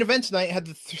 because the main event tonight had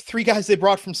the three guys they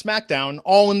brought from SmackDown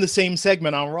all in the same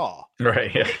segment on Raw.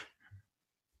 Right. Yeah.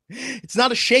 It's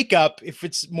not a shakeup if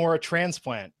it's more a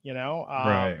transplant, you know?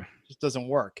 Right. It just doesn't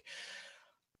work.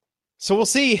 So we'll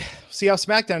see how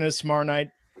SmackDown is tomorrow night.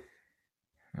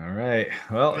 All right.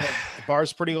 Well, the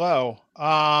bar's pretty low.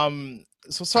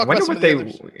 So let's talk about some of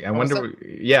the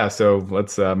yeah. So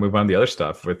let's move on to the other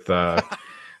stuff with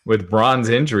with Braun's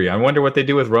injury. I wonder what they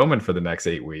do with Roman for the next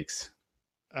 8 weeks.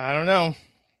 I don't know.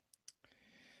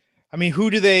 I mean, who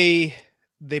do they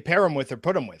pair him with or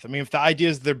put him with? I mean, if the idea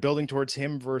is they're building towards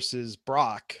him versus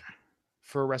Brock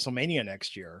for WrestleMania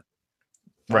next year.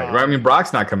 Right. I mean,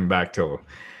 Brock's not coming back till,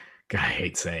 God, I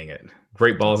hate saying it.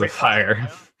 Great Balls of Fire.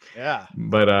 Yeah.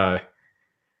 But,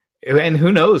 and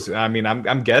who knows? I mean,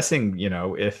 I'm guessing, you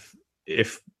know,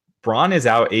 if Braun is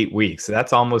out 8 weeks,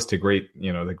 that's almost a great,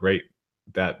 you know,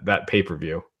 that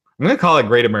pay-per-view. I'm going to call it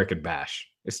Great American Bash.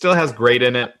 It still has great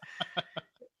in it.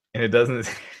 And it doesn't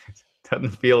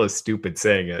feel as stupid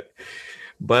saying it.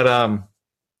 But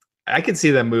I could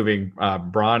see them moving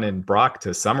Braun and Brock to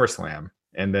SummerSlam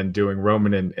and then doing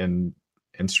Roman and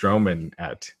Strowman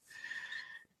at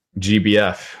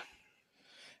GBF.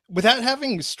 Without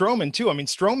having Strowman too. I mean,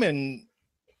 Strowman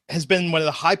has been one of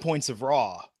the high points of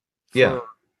Raw.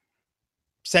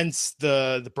 Since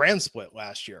the brand split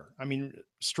last year. I mean,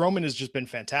 Strowman has just been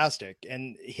fantastic,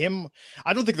 and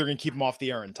I don't think they're going to keep him off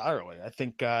the air entirely. I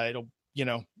think it'll, you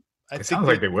know, it sounds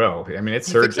like they will. I mean,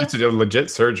 it's a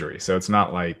legit surgery, so it's not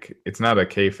a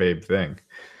kayfabe thing.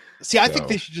 See, I think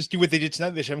they should just do what they did tonight.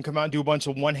 They should have him come out and do a bunch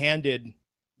of one-handed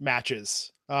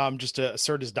matches, just to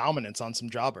assert his dominance on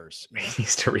some jobbers. You know? He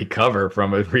needs to recover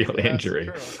from a real injury.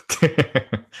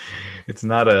 It's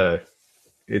not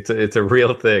it's a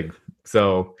real thing.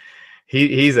 So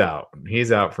he's out.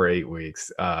 He's out for 8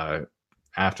 weeks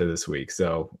after this week.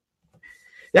 So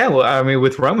yeah, well, I mean,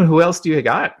 with Roman, who else do you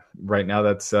got right now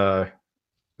that's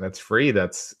free,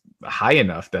 that's high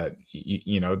enough that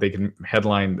you know they can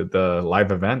headline the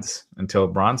live events until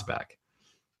Braun's back?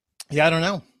 Yeah, I don't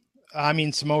know. I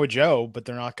mean, Samoa Joe, but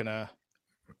they're not gonna.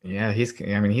 Yeah, he's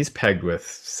pegged with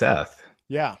Seth.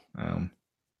 Yeah.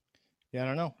 Yeah, I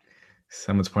don't know.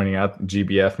 Someone's pointing out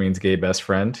GBF means gay best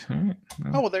friend. All right.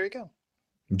 Well, there you go.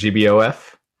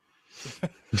 GBOF.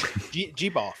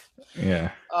 G-Boff.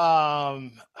 Yeah. Oh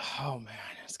man,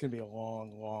 it's gonna be a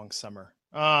long summer.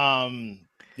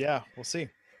 Yeah, we'll see.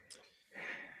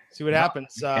 See what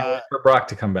happens. For Brock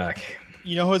to come back.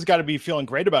 You know who's got to be feeling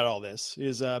great about all this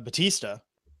is Batista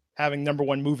having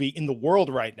 #1 movie in the world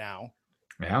right now.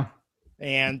 Yeah.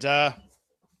 And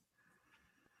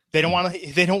they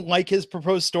don't like his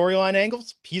proposed storyline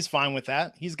angles. He's fine with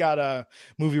that. He's got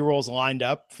movie roles lined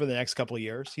up for the next couple of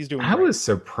years. He's doing great. I was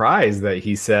surprised that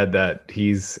he said that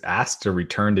he's asked to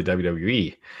return to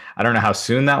WWE. I don't know how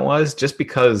soon that was, just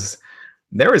because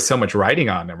there is so much writing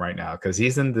on him right now, because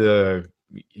he's in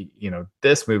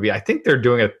this movie. I think they're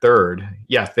doing a third.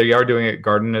 Yeah, they are doing it.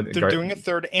 They're doing a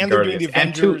third, and they're doing the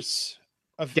Avengers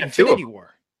of Infinity War.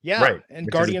 Yeah, right. And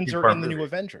Guardians are in the new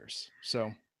Avengers.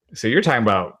 So you're talking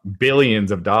about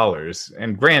billions of dollars,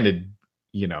 and granted,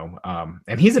 you know,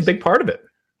 and he's a big part of it.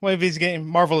 Well, if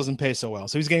Marvel doesn't pay so well,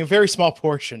 so he's getting a very small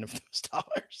portion of those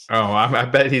dollars. Oh, I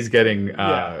bet he's getting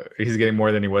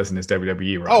more than he was in his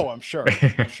WWE run. Oh, I'm sure.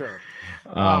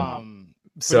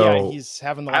 He's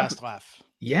having the last laugh.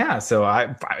 Yeah, so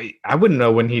I wouldn't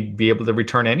know when he'd be able to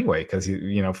return anyway, because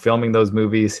filming those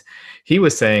movies, he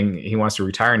was saying he wants to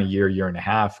retire in a year and a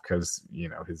half, because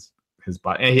his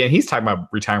body, and he's talking about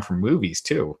retiring from movies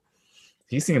too.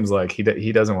 He seems like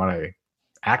he doesn't want to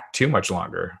act too much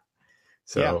longer,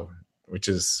 which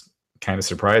is kind of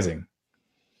surprising.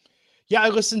 Yeah, I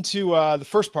listened to the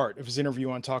first part of his interview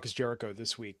on Talk is Jericho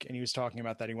this week, and he was talking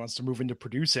about that he wants to move into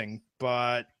producing.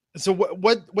 But so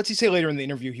what's he say later in the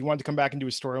interview? He wanted to come back and do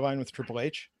a storyline with Triple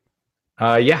H.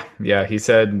 Yeah. He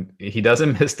said he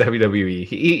doesn't miss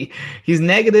WWE. He's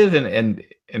negative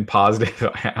and positive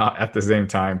at the same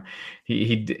time.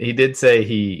 He did say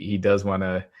he does want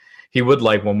to. He would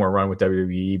like one more run with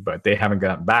WWE, but they haven't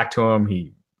gotten back to him.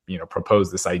 He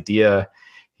proposed this idea.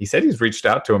 He said he's reached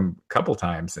out to him a couple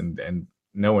times and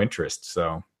no interest.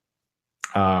 So,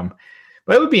 but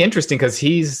it would be interesting, because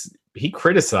he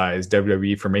criticized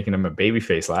WWE for making him a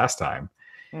babyface last time.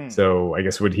 So I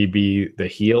guess would he be the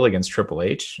heel against Triple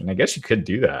H? And I guess you could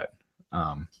do that.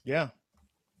 Yeah.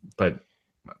 But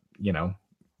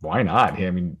why not?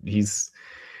 I mean, he's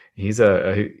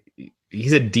a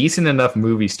decent enough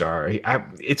movie star.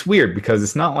 It's weird because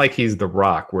it's not like he's The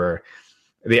Rock, where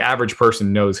the average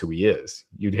person knows who he is.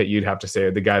 You'd have to say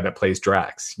the guy that plays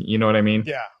Drax. You know what I mean?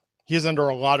 Yeah. He's under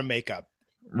a lot of makeup.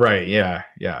 Right. Yeah.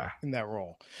 In that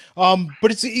role.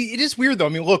 But it is weird though. I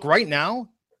mean, look, right now,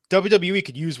 WWE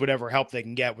could use whatever help they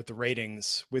can get with the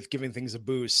ratings, with giving things a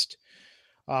boost.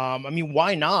 I mean,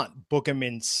 why not book him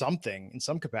in some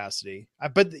capacity?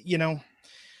 But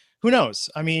who knows?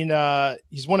 I mean,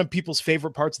 he's one of people's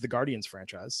favorite parts of the Guardians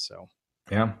franchise. So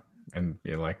yeah, and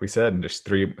like we said, there's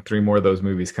three more of those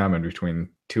movies coming between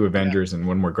 2 Avengers and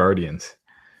 1 more Guardians.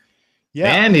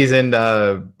 Yeah, and he's in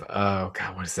oh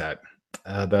god, what is that?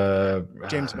 The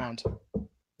James Bond.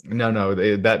 No,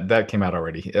 that came out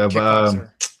already.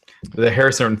 The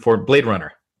Harrison Ford Blade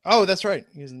Runner. Oh, that's right.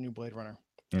 He's the new Blade Runner.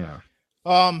 Yeah.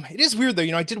 It is weird though.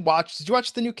 Did you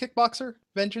watch the new Kickboxer,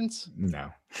 Vengeance? No.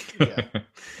 Yeah.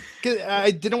 I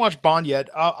didn't watch Bond yet.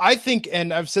 I think,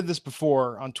 and I've said this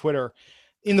before on Twitter,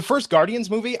 in the first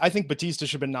Guardians movie, I think Batista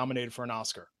should have been nominated for an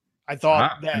Oscar. I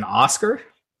thought that an Oscar?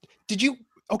 Did you?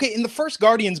 Okay, in the first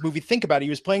Guardians movie, think about it. He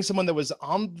was playing someone that was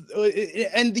on,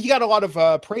 and he got a lot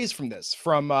of praise from this,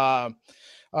 from the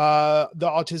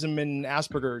autism and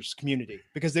Asperger's community,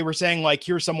 because they were saying, like,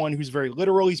 here's someone who's very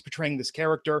literal. He's portraying this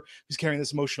character who's carrying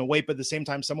this emotional weight, but at the same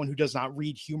time, someone who does not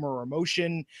read humor or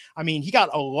emotion. I mean, he got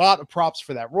a lot of props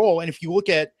for that role. And if you look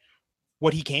at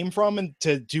what he came from and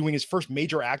to doing his first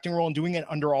major acting role and doing it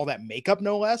under all that makeup,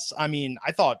 no less. I mean,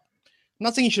 I'm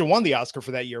not saying he should have won the Oscar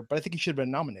for that year, but I think he should have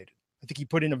been nominated. I think he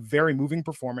put in a very moving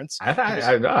performance. I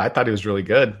thought he was really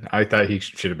good. I thought he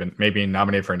should have been maybe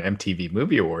nominated for an MTV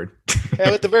Movie Award. Yeah,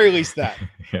 at the very least that.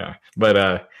 Yeah,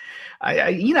 but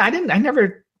I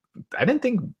didn't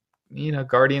think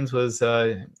Guardians was.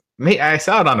 I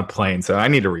saw it on a plane, so I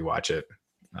need to rewatch it.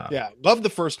 Yeah, love the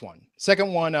first one.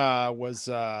 Second one was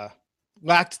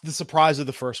lacked the surprise of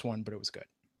the first one, but it was good.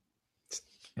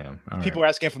 Yeah, people are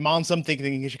asking if I'm on something,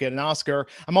 thinking he should get an Oscar.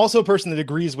 I'm also a person that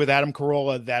agrees with Adam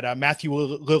Carolla that Matthew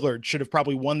Lillard should have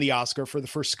probably won the Oscar for the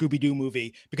first Scooby-Doo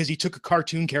movie because he took a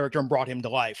cartoon character and brought him to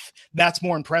life. That's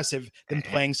more impressive than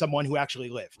playing someone who actually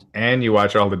lived. And you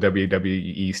watch all the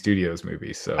WWE Studios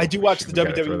movies, so I do watch the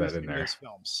WWE Studios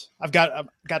films. I've got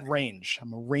range.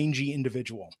 I'm a rangy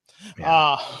individual.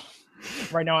 Yeah.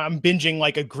 Right now I'm binging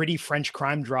like a gritty French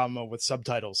crime drama with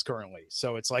subtitles currently.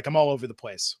 So it's like I'm all over the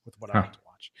place with what I like to watch.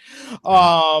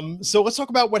 So let's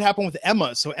talk about what happened with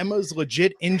Emma. So Emma's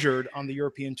legit injured on the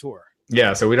European tour.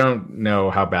 Yeah, so we don't know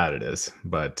how bad it is,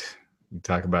 but you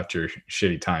talk about your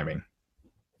shitty timing.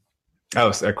 Oh,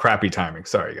 it's a crappy timing.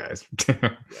 Sorry, guys.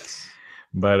 Yes.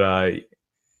 But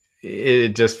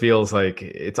it just feels like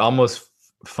it's almost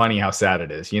funny how sad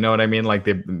it is. You know what I mean? Like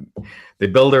they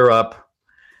build her up,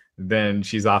 then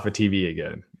she's off of TV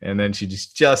again, and then she's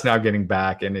just now getting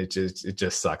back, and it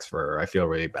just sucks for her. I feel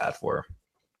really bad for her.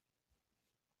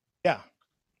 Yeah.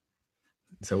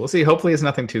 So we'll see. Hopefully it's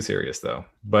nothing too serious though.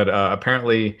 But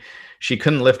apparently she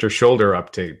couldn't lift her shoulder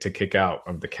up to kick out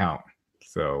of the count.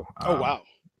 So oh wow.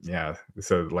 Yeah.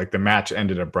 So like the match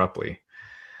ended abruptly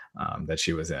that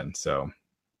she was in. So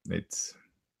it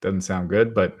doesn't sound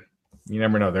good, but you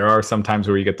never know. There are some times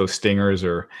where you get those stingers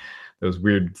or those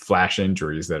weird flash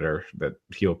injuries that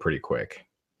heal pretty quick.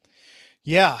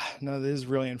 Yeah, no, this is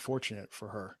really unfortunate for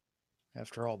her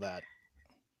after all that.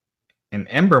 And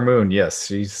Ember Moon, yes,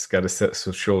 she's got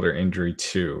a shoulder injury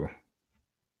too.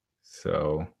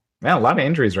 So, man, a lot of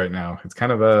injuries right now. It's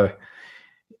kind of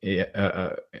you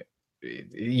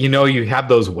have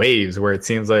those waves where it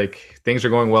seems like things are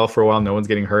going well for a while, no one's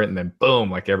getting hurt, and then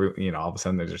boom, like all of a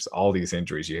sudden there's just all these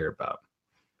injuries you hear about.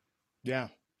 Yeah.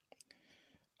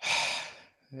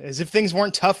 As if things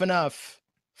weren't tough enough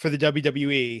for the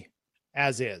WWE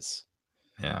as is.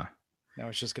 Yeah. Now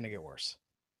it's just going to get worse.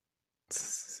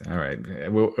 All right.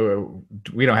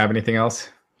 We don't have anything else?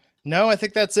 No, I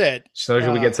think that's it. So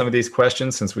should we get some of these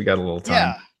questions since we got a little time?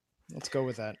 Yeah. Let's go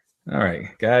with that. All right,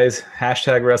 guys.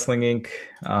 Hashtag Wrestling Inc.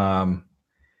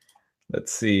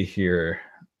 Let's see here.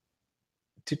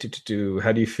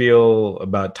 How do you feel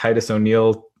about Titus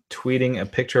O'Neil tweeting a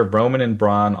picture of Roman and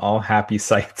Braun all happy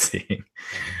sightseeing?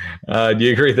 Do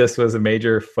you agree this was a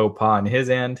major faux pas on his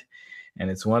end? And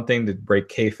it's one thing to break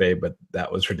kayfabe, but that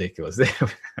was ridiculous.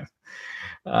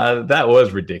 That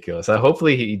was ridiculous.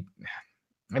 Hopefully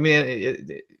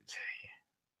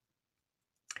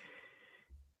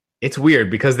it's weird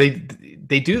because they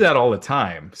do that all the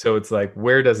time. So it's like,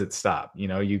 where does it stop?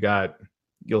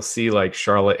 You'll see like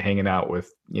Charlotte hanging out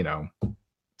with,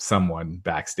 someone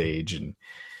backstage. And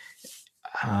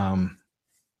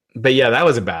but yeah, that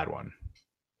was a bad one.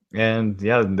 And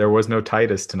yeah, there was no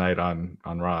Titus tonight on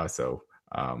Raw, so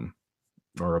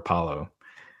or Apollo.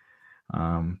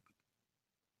 And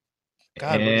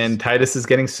Titus is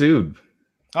getting sued.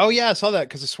 Oh yeah, I saw that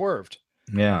because it swerved.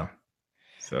 Yeah.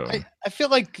 So I feel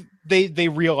like they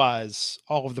realize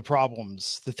all of the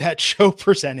problems that show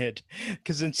presented,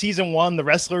 because in season 1 the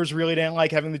wrestlers really didn't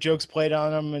like having the jokes played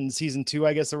on them, and season 2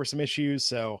 I guess there were some issues.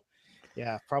 So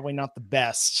yeah, probably not the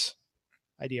best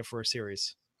idea for a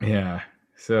series. Yeah.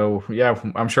 So yeah,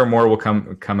 I'm sure more will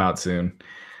come out soon.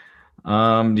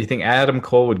 Do you think Adam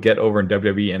Cole would get over in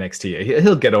WWE NXT?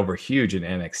 He'll get over huge in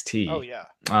NXT. Oh yeah.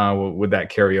 Would that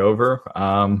carry over?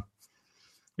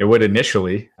 It would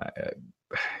initially.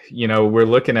 We're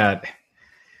looking at,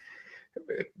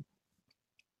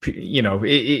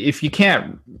 if you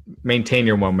can't maintain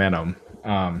your momentum,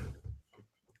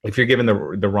 if you're given the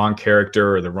wrong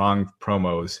character or the wrong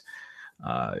promos,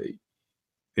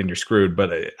 then you're screwed.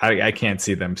 But I can't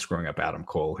see them screwing up Adam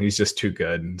Cole. He's just too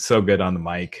good and so good on the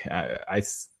mic. I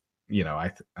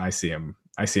see him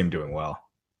doing well.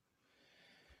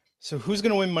 So who's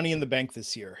going to win Money in the Bank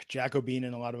this year? Jack O'Bean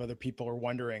and a lot of other people are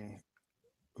wondering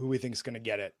who we think is going to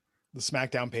get it. The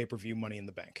SmackDown pay-per-view Money in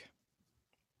the Bank.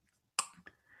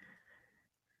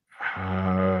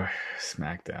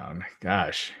 SmackDown.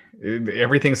 Gosh,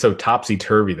 everything's so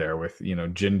topsy-turvy there with,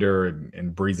 Jinder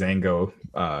and Breezango.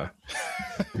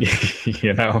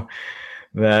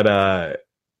 That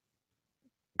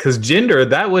because Jinder,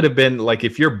 that would have been like,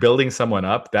 if you're building someone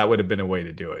up, that would have been a way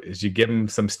to do it, is you give him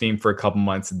some steam for a couple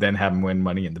months and then have him win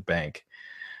Money in the Bank.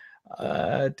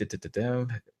 I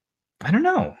don't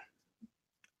know.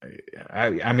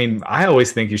 I mean, I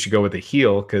always think you should go with a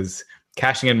heel, because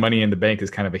cashing in Money in the Bank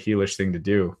is kind of a heelish thing to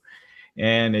do.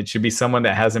 And it should be someone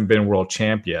that hasn't been world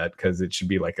champ yet, because it should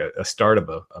be like a start of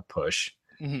a push.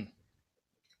 Mm-hmm.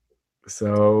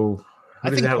 So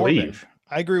how does that Corbin, leave?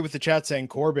 I agree with the chat saying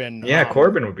Corbin. Yeah,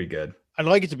 Corbin would be good. I'd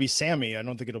like it to be Sammy. I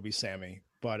don't think it'll be Sammy,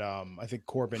 but I think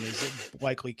Corbin is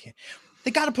likely.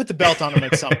 They got to put the belt on him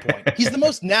at some point. He's the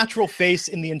most natural face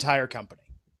in the entire company.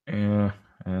 Yeah,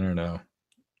 I don't know.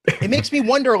 It makes me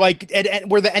wonder, like,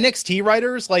 were the NXT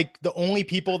writers like the only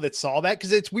people that saw that?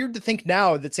 Because it's weird to think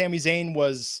now that Sami Zayn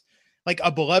was like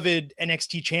a beloved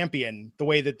NXT champion, the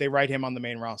way that they write him on the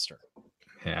main roster.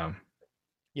 Yeah.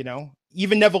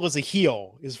 Even Neville as a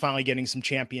heel is finally getting some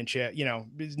championship,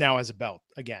 now has a belt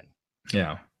again.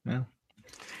 Yeah. Well,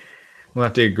 we'll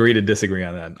have to agree to disagree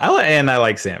on that. I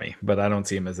like Sammy, but I don't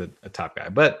see him as a top guy,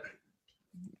 but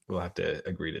we'll have to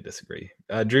agree to disagree.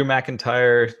 Drew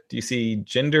McIntyre, do you see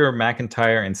Jinder,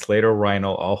 McIntyre, and Slater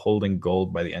Rhino all holding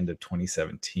gold by the end of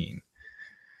 2017?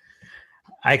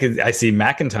 I see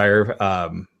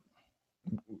McIntyre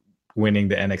winning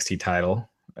the NXT title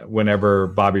whenever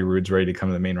Bobby Roode's ready to come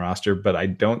to the main roster, but I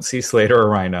don't see Slater or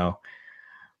Rhino.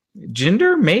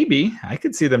 Jinder, maybe. I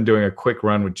could see them doing a quick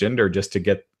run with Jinder just to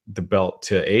get the belt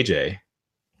to AJ.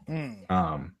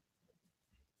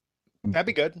 That'd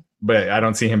be good. But I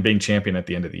don't see him being champion at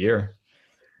the end of the year.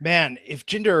 Man, if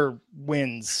Jinder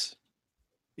wins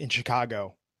in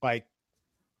Chicago, like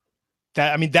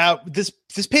that, I mean, this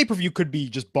pay-per-view could be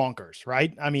just bonkers,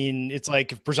 right? I mean, it's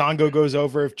like if Breezango goes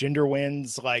over, if Jinder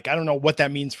wins, like, I don't know what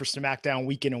that means for SmackDown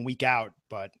week in and week out,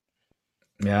 but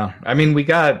yeah, I mean, we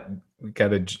got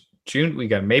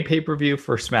May pay-per-view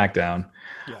for SmackDown.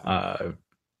 Yeah.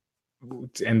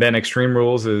 And then Extreme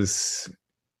Rules is,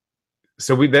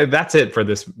 so that's it for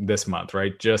this month,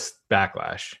 right? Just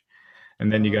Backlash.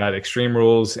 And then you got Extreme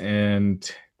Rules and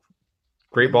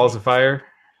Great Balls of Fire.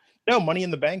 No, Money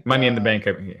in the Bank. Money in the Bank,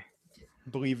 I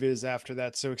believe, is after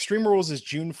that. So Extreme Rules is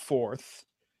June 4th.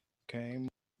 Okay.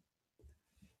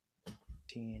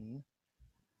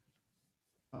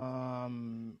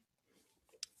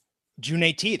 June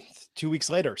 18th, 2 weeks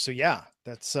later. So yeah,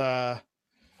 that's because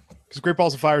Great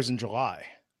Balls of Fire is in July.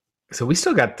 So we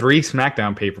still got 3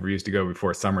 SmackDown pay-per-views to go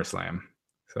before SummerSlam.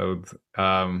 So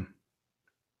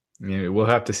we'll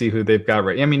have to see who they've got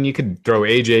right. I mean, you could throw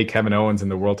AJ, Kevin Owens in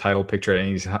the world title picture at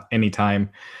any time.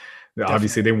 Definitely.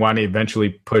 Obviously, they want to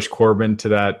eventually push Corbin to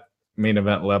that main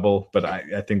event level, but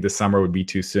I think this summer would be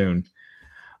too soon.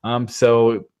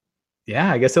 So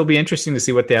yeah, I guess it'll be interesting to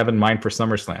see what they have in mind for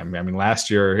SummerSlam. I mean, last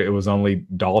year it was only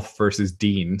Dolph versus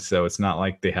Dean, so it's not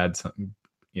like they had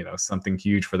something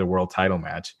huge for the world title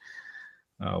match.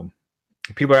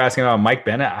 People are asking about Mike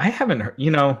Bennett. I haven't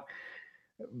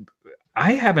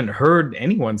heard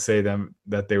anyone say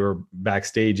that they were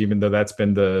backstage, even though that's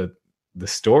been the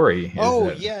story.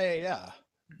 Yeah,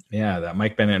 that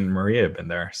Mike Bennett and Maria have been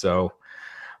there. So,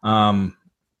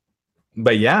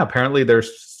 but yeah, apparently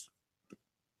there's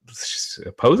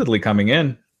supposedly coming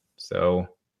in. So,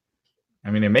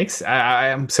 I mean, it makes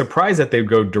I'm surprised that they'd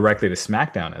go directly to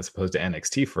SmackDown as opposed to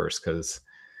NXT first, because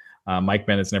Mike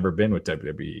Bennett's never been with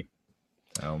WWE.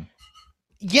 So,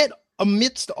 yet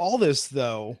amidst all this,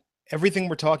 though, everything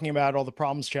we're talking about, all the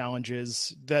problems,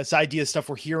 challenges, this idea stuff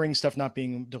we're hearing, stuff not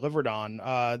being delivered on,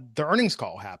 the earnings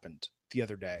call happened the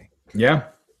other day. Yeah.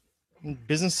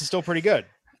 Business is still pretty good.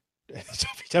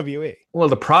 WWE. Well,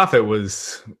 the profit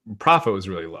was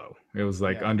really low. It was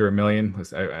like under $1 million.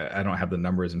 I don't have the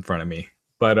numbers in front of me,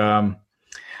 but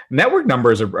network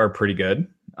numbers are pretty good.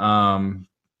 The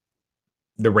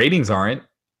ratings aren't.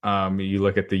 You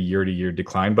look at the year-to-year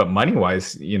decline, but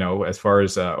money-wise, as far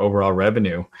as overall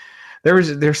revenue,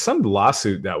 there's some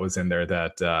lawsuit that was in there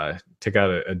that took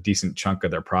out a decent chunk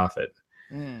of their profit.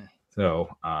 So,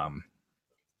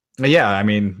 yeah, I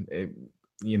mean,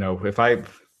 if I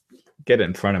get it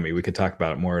in front of me, we could talk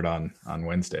about it more on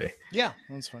Wednesday. Yeah,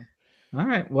 that's fine. All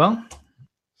right. Well,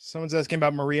 someone's asking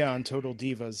about Maria on Total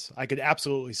Divas. I could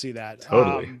absolutely see that.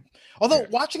 Totally. Although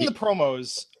watching the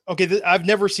promos, okay, I've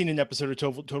never seen an episode of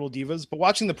Total Divas, but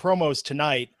watching the promos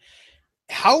tonight,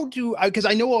 because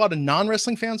I know a lot of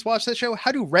non-wrestling fans watch that show.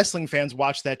 How do wrestling fans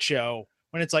watch that show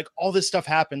when it's like all this stuff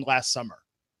happened last summer?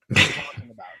 What are you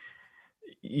talking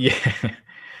about?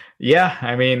 Yeah.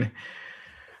 I mean,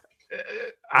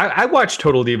 I watched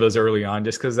Total Divas early on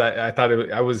just because I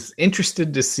thought I was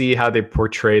interested to see how they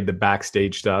portrayed the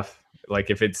backstage stuff, like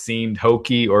if it seemed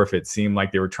hokey or if it seemed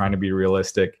like they were trying to be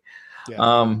realistic.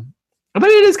 Yeah. But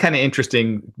it is kind of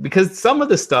interesting because some of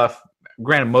the stuff,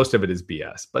 granted, most of it is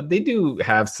BS, but they do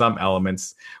have some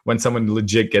elements when someone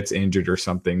legit gets injured or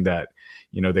something that,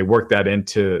 they work that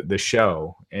into the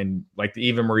show. And like the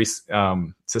Eva Marie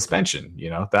suspension,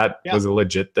 that was a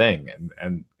legit thing.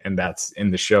 And that's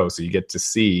in the show. So you get to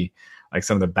see like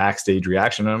some of the backstage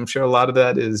reaction. And I'm sure a lot of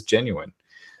that is genuine.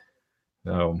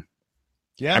 So,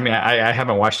 yeah, I mean, I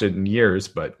haven't watched it in years,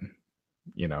 but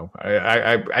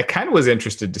I kind of was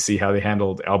interested to see how they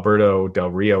handled Alberto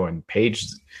Del Rio and Paige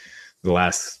the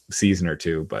last season or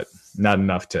two, but not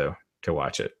enough to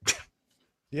watch it.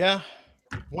 Yeah.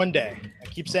 One day. I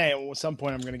keep saying at some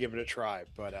point I'm going to give it a try,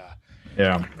 but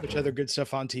which other good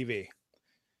stuff on TV.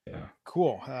 Yeah.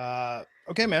 Cool.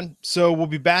 Okay, man. So we'll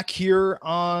be back here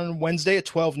on Wednesday at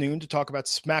 12 noon to talk about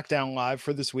SmackDown Live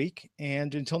for this week.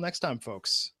 And until next time,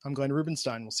 folks, I'm Glenn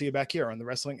Rubenstein. We'll see you back here on the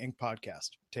Wrestling Inc. podcast.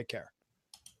 Take care.